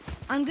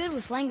 I'm good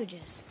with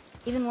languages,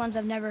 even ones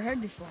I've never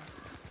heard before.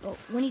 But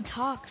when he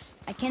talks,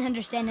 I can't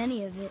understand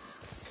any of it.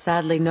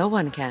 Sadly, no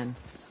one can.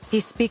 He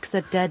speaks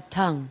a dead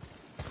tongue.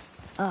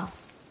 Oh.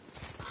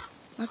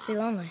 Must be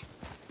lonely.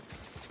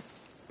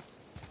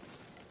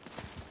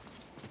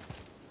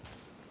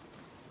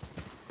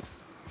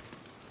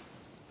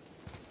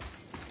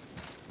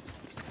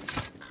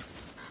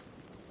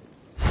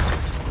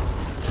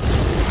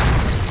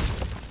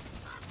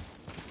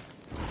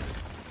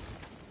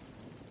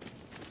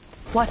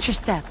 Watch your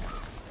step.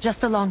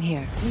 Just along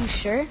here. You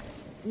sure?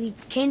 We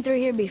came through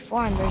here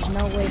before and there's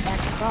no way back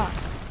across.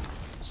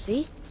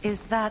 See?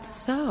 Is that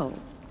so?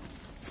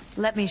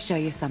 Let me show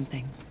you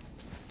something.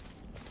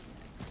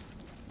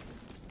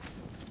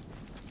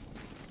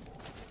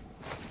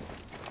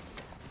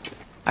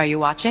 Are you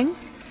watching?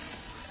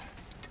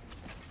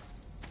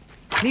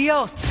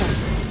 Leos!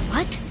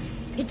 What?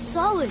 It's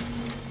solid.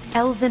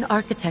 Elven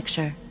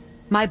architecture.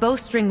 My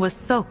bowstring was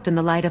soaked in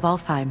the light of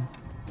Alfheim.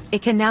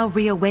 It can now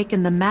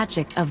reawaken the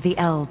magic of the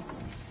elves.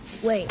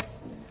 Wait,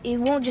 it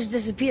won't just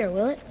disappear,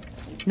 will it?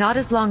 Not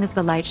as long as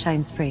the light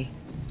shines free.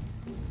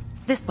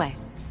 This way.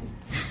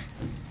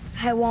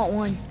 I want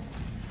one.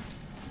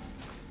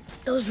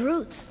 Those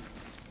roots.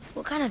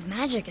 What kind of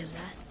magic is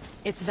that?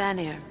 It's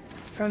Vanir.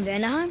 From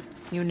Vanaheim?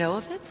 You know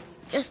of it?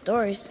 Just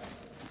stories.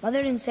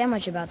 Mother didn't say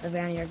much about the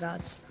Vanir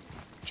gods.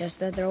 Just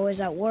that they're always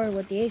at war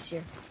with the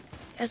Aesir.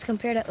 As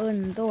compared to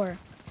Odin and Thor,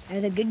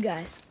 they're the good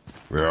guys.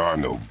 There are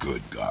no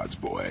good gods,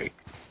 boy.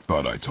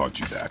 Thought I taught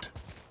you that.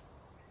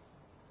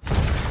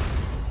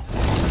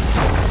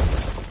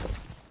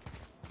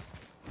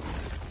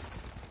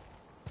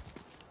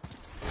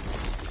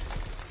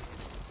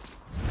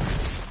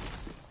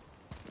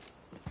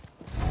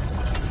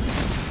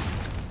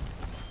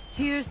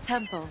 Tyr's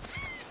temple.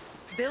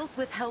 Built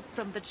with help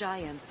from the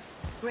giants,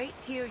 Great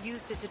Tyr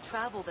used it to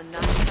travel the 9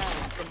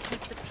 realms and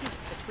keep the peace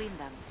between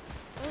them.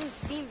 Doesn't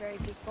seem very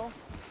peaceful.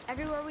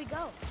 Everywhere we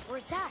go, we're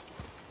attacked.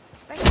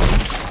 Especially...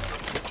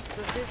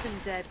 The risen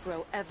dead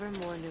grow ever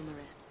more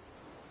numerous.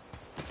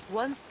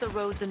 Once the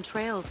roads and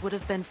trails would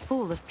have been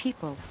full of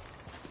people.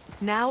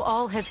 Now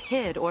all have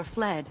hid or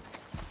fled,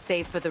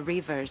 save for the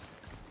Reavers,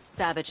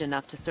 savage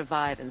enough to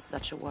survive in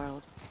such a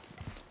world.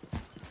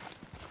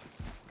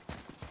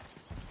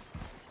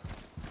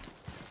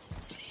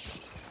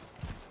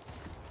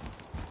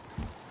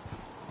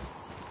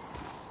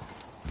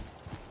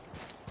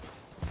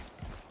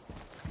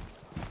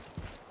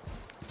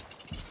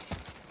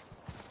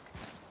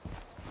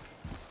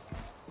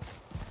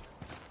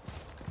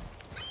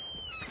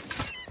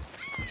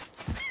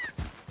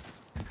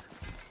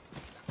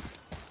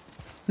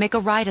 Make a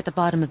right at the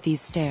bottom of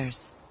these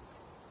stairs.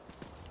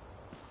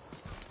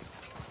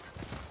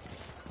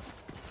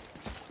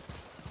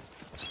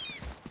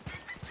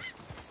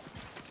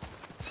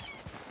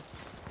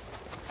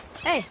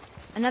 Hey,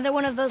 another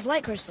one of those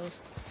light crystals.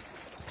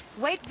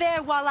 Wait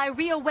there while I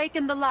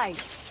reawaken the light.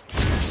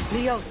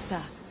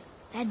 Leosta.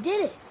 That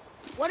did it.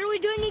 What are we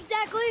doing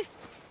exactly?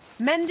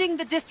 Mending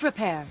the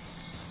disrepair.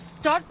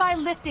 Start by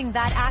lifting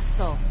that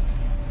axle.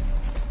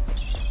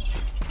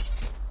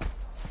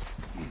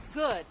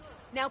 Good.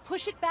 Now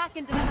push it back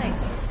into place.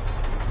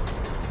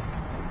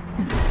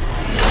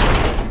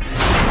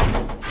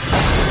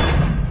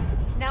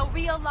 Now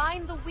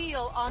realign the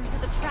wheel onto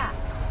the track.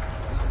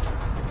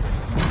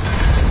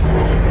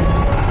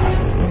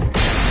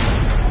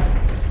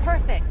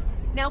 Perfect.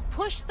 Now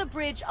push the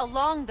bridge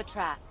along the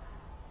track.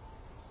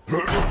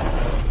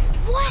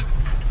 What?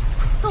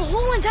 The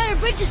whole entire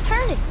bridge is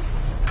turning.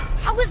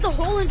 How is the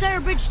whole entire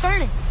bridge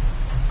turning?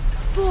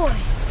 Boy,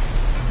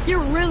 you're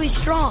really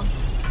strong.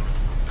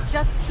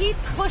 Just keep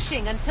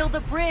pushing until the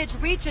bridge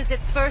reaches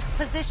its first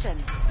position.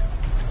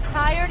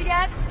 Tired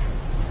yet?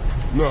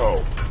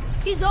 No.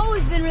 He's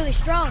always been really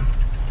strong.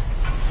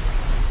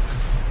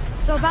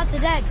 So about the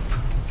dead.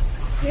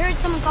 We heard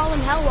someone call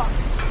them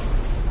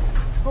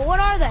Hellwalkers. But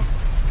what are they?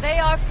 They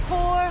are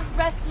poor,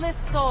 restless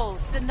souls,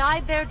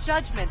 denied their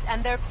judgment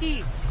and their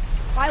peace.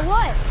 By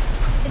what?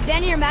 Did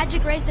Vanir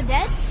magic raise the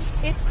dead?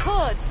 It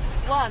could,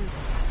 once.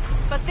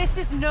 But this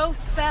is no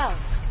spell.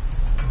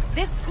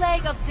 This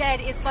plague of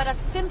dead is but a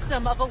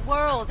symptom of a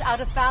world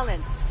out of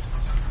balance.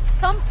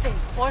 Something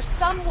or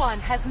someone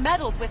has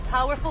meddled with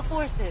powerful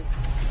forces.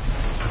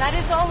 That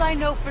is all I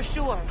know for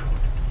sure.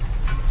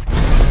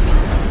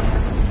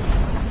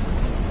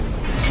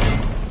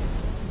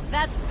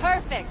 That's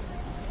perfect.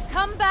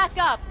 Come back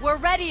up. We're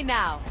ready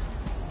now.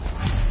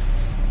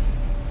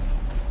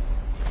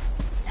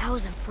 That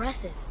was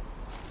impressive.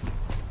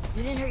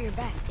 You didn't hurt your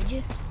back, did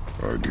you?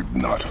 I did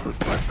not hurt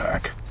my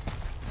back.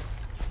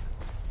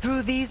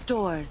 Through these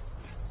doors.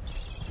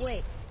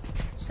 Wait,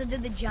 so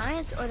did the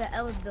Giants or the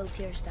Elves build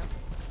Tier Stone?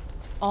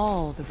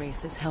 All the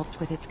races helped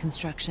with its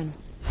construction.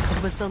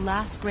 It was the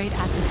last great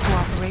act of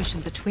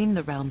cooperation between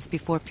the realms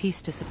before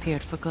peace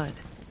disappeared for good.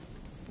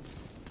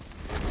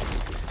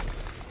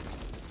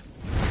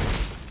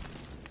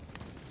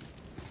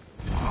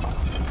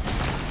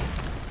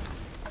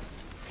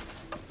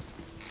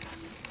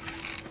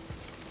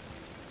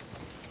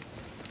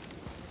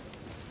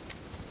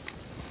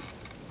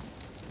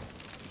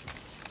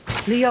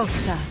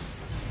 Leosta.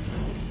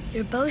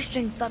 Your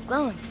bowstring stopped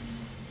glowing.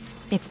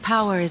 Its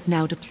power is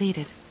now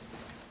depleted.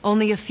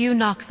 Only a few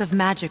knocks of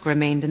magic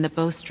remained in the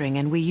bowstring,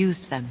 and we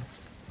used them.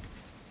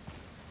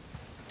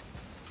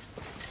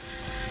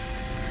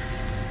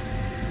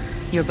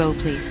 Your bow,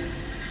 please.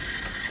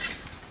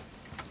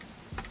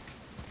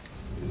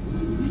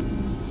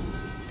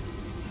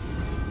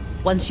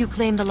 Once you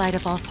claim the light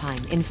of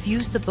Alfheim,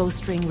 infuse the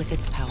bowstring with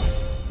its power.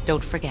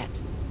 Don't forget.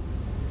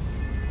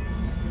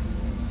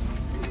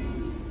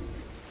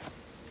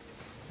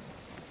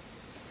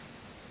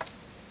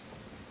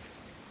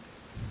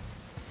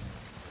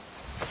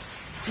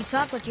 You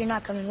talk like you're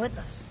not coming with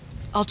us.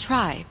 I'll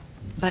try,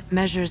 but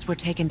measures were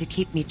taken to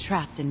keep me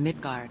trapped in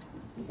Midgard.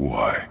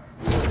 Why?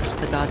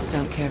 The gods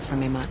don't care for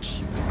me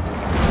much.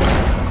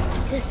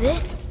 Is this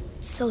it?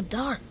 It's so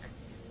dark.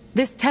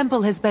 This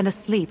temple has been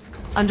asleep,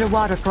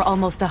 underwater for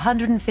almost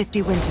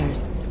 150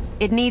 winters.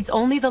 It needs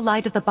only the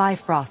light of the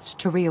Bifrost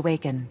to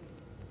reawaken.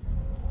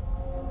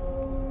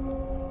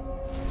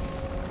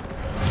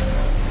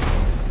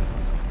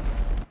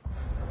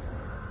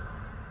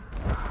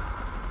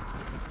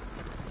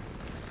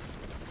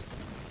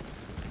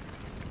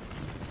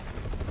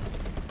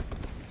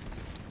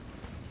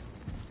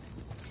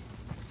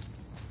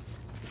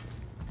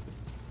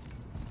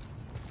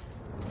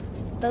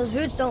 Those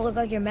roots don't look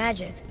like your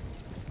magic.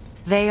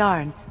 They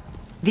aren't.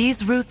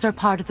 These roots are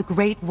part of the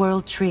Great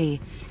World Tree,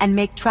 and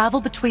make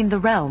travel between the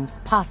realms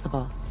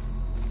possible.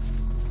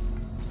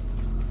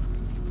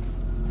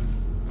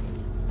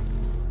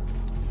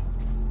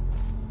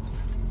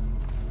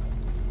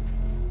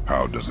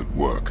 How does it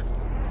work?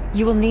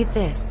 You will need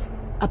this,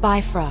 a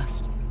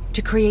Bifrost,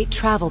 to create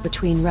travel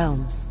between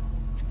realms.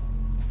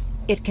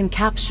 It can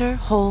capture,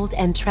 hold,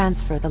 and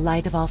transfer the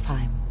light of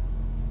Alfheim.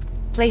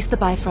 Place the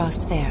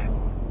Bifrost there.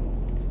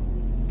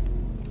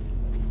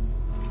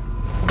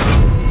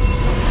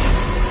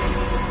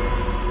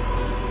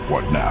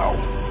 What now?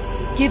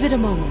 Give it a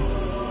moment.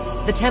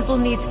 The temple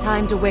needs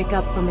time to wake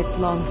up from its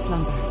long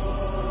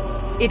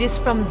slumber. It is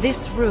from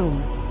this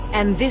room,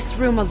 and this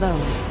room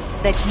alone,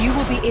 that you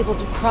will be able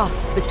to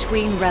cross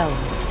between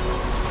realms.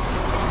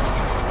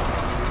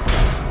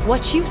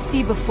 What you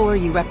see before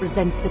you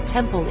represents the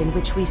temple in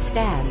which we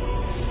stand,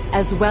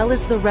 as well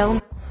as the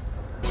realm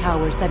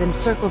towers that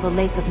encircle the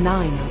Lake of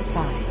Nine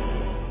outside.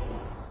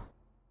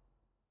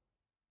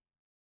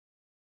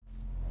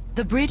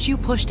 The bridge you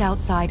pushed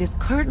outside is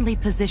currently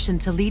positioned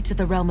to lead to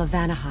the realm of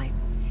Vanaheim.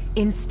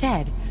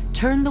 Instead,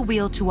 turn the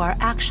wheel to our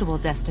actual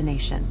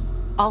destination,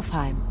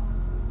 Alfheim.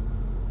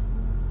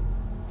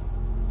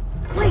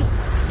 Wait,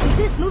 is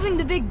this moving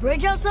the big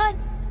bridge outside?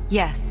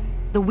 Yes,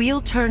 the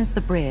wheel turns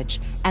the bridge,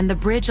 and the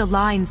bridge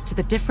aligns to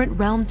the different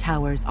realm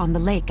towers on the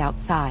lake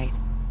outside.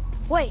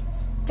 Wait,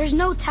 there's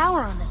no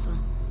tower on this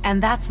one.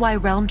 And that's why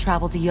realm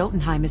travel to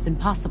Jotunheim is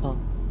impossible.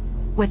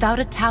 Without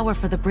a tower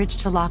for the bridge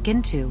to lock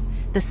into,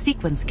 the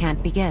sequence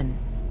can't begin.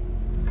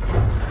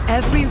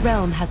 Every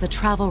realm has a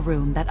travel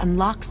room that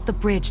unlocks the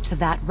bridge to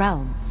that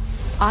realm.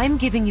 I'm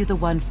giving you the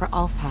one for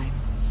Alfheim.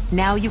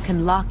 Now you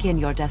can lock in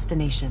your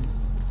destination.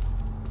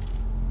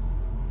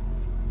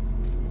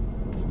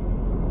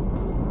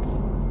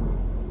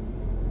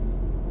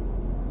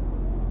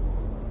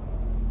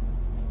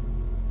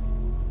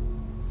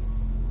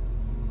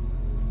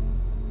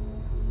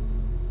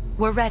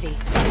 We're ready.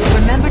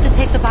 Remember to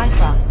take the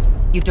Bifrost.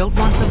 You don't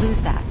want to lose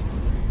that.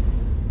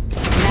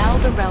 Now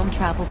the realm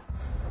travel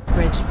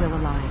bridge will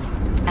align,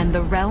 and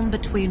the realm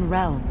between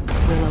realms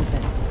will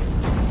open.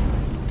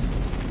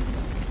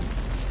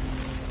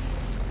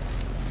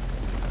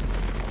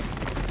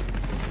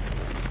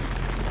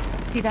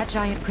 See that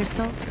giant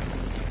crystal?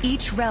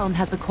 Each realm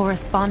has a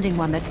corresponding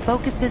one that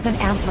focuses and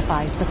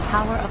amplifies the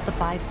power of the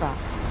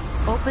Bifrost,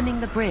 opening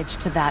the bridge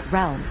to that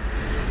realm.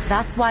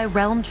 That's why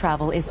realm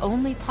travel is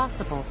only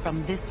possible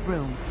from this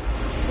room.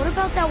 What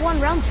about that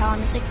one realm tower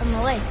missing from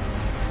the lake?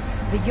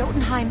 The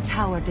Jotunheim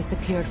Tower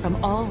disappeared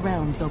from all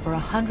realms over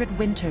 100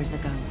 winters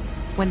ago,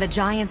 when the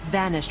giants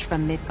vanished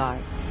from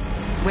Midgard.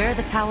 Where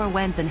the tower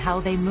went and how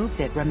they moved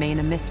it remain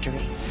a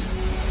mystery.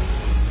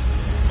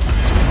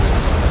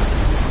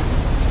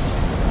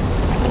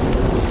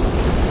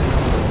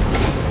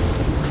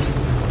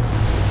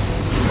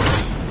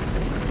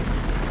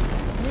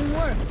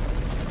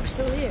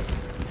 still here.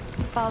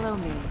 Follow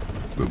me.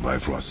 The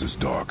Bifrost is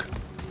dark.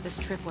 This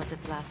trip was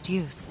its last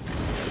use.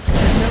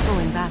 There's no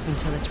going back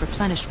until it's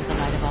replenished with the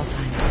light of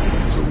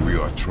Alfheim. So we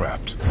are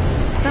trapped.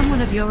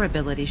 Someone of your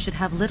ability should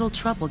have little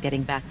trouble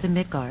getting back to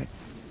Midgard.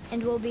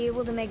 And we'll be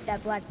able to make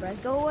that black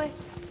breath go away?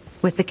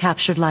 With the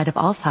captured light of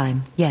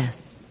Alfheim,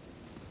 yes.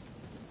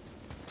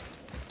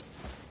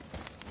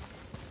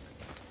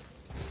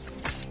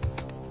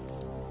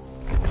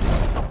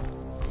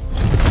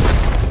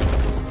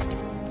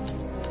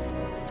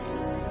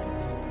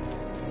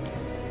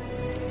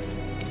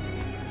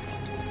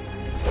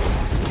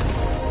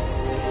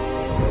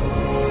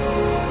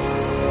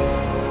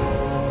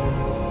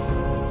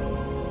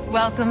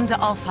 Welcome to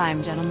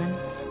Alfheim, gentlemen.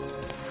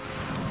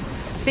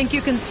 Think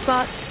you can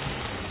spot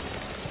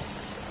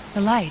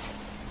the light?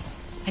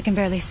 I can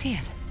barely see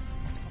it.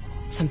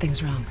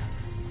 Something's wrong.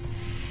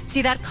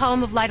 See that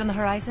column of light on the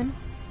horizon?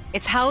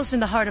 It's housed in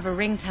the heart of a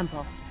ring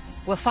temple.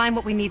 We'll find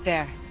what we need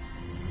there.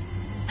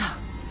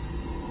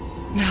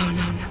 No.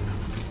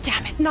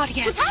 Damn it, not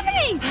yet. What's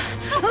happening?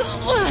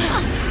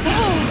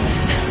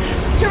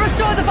 To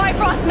restore the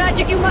Bifrost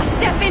magic, you must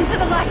step into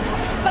the light.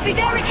 But be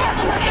very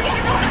careful not to get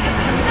caught.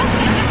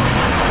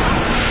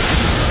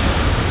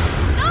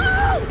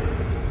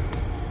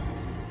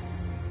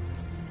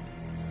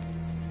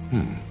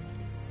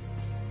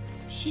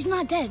 She's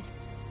not dead.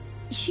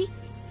 Is she?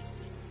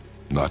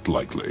 Not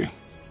likely.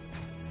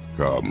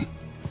 Come.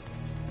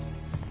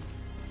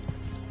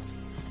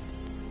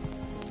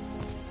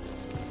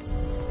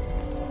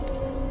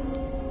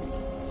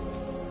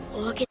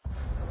 Look at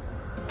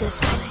this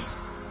place.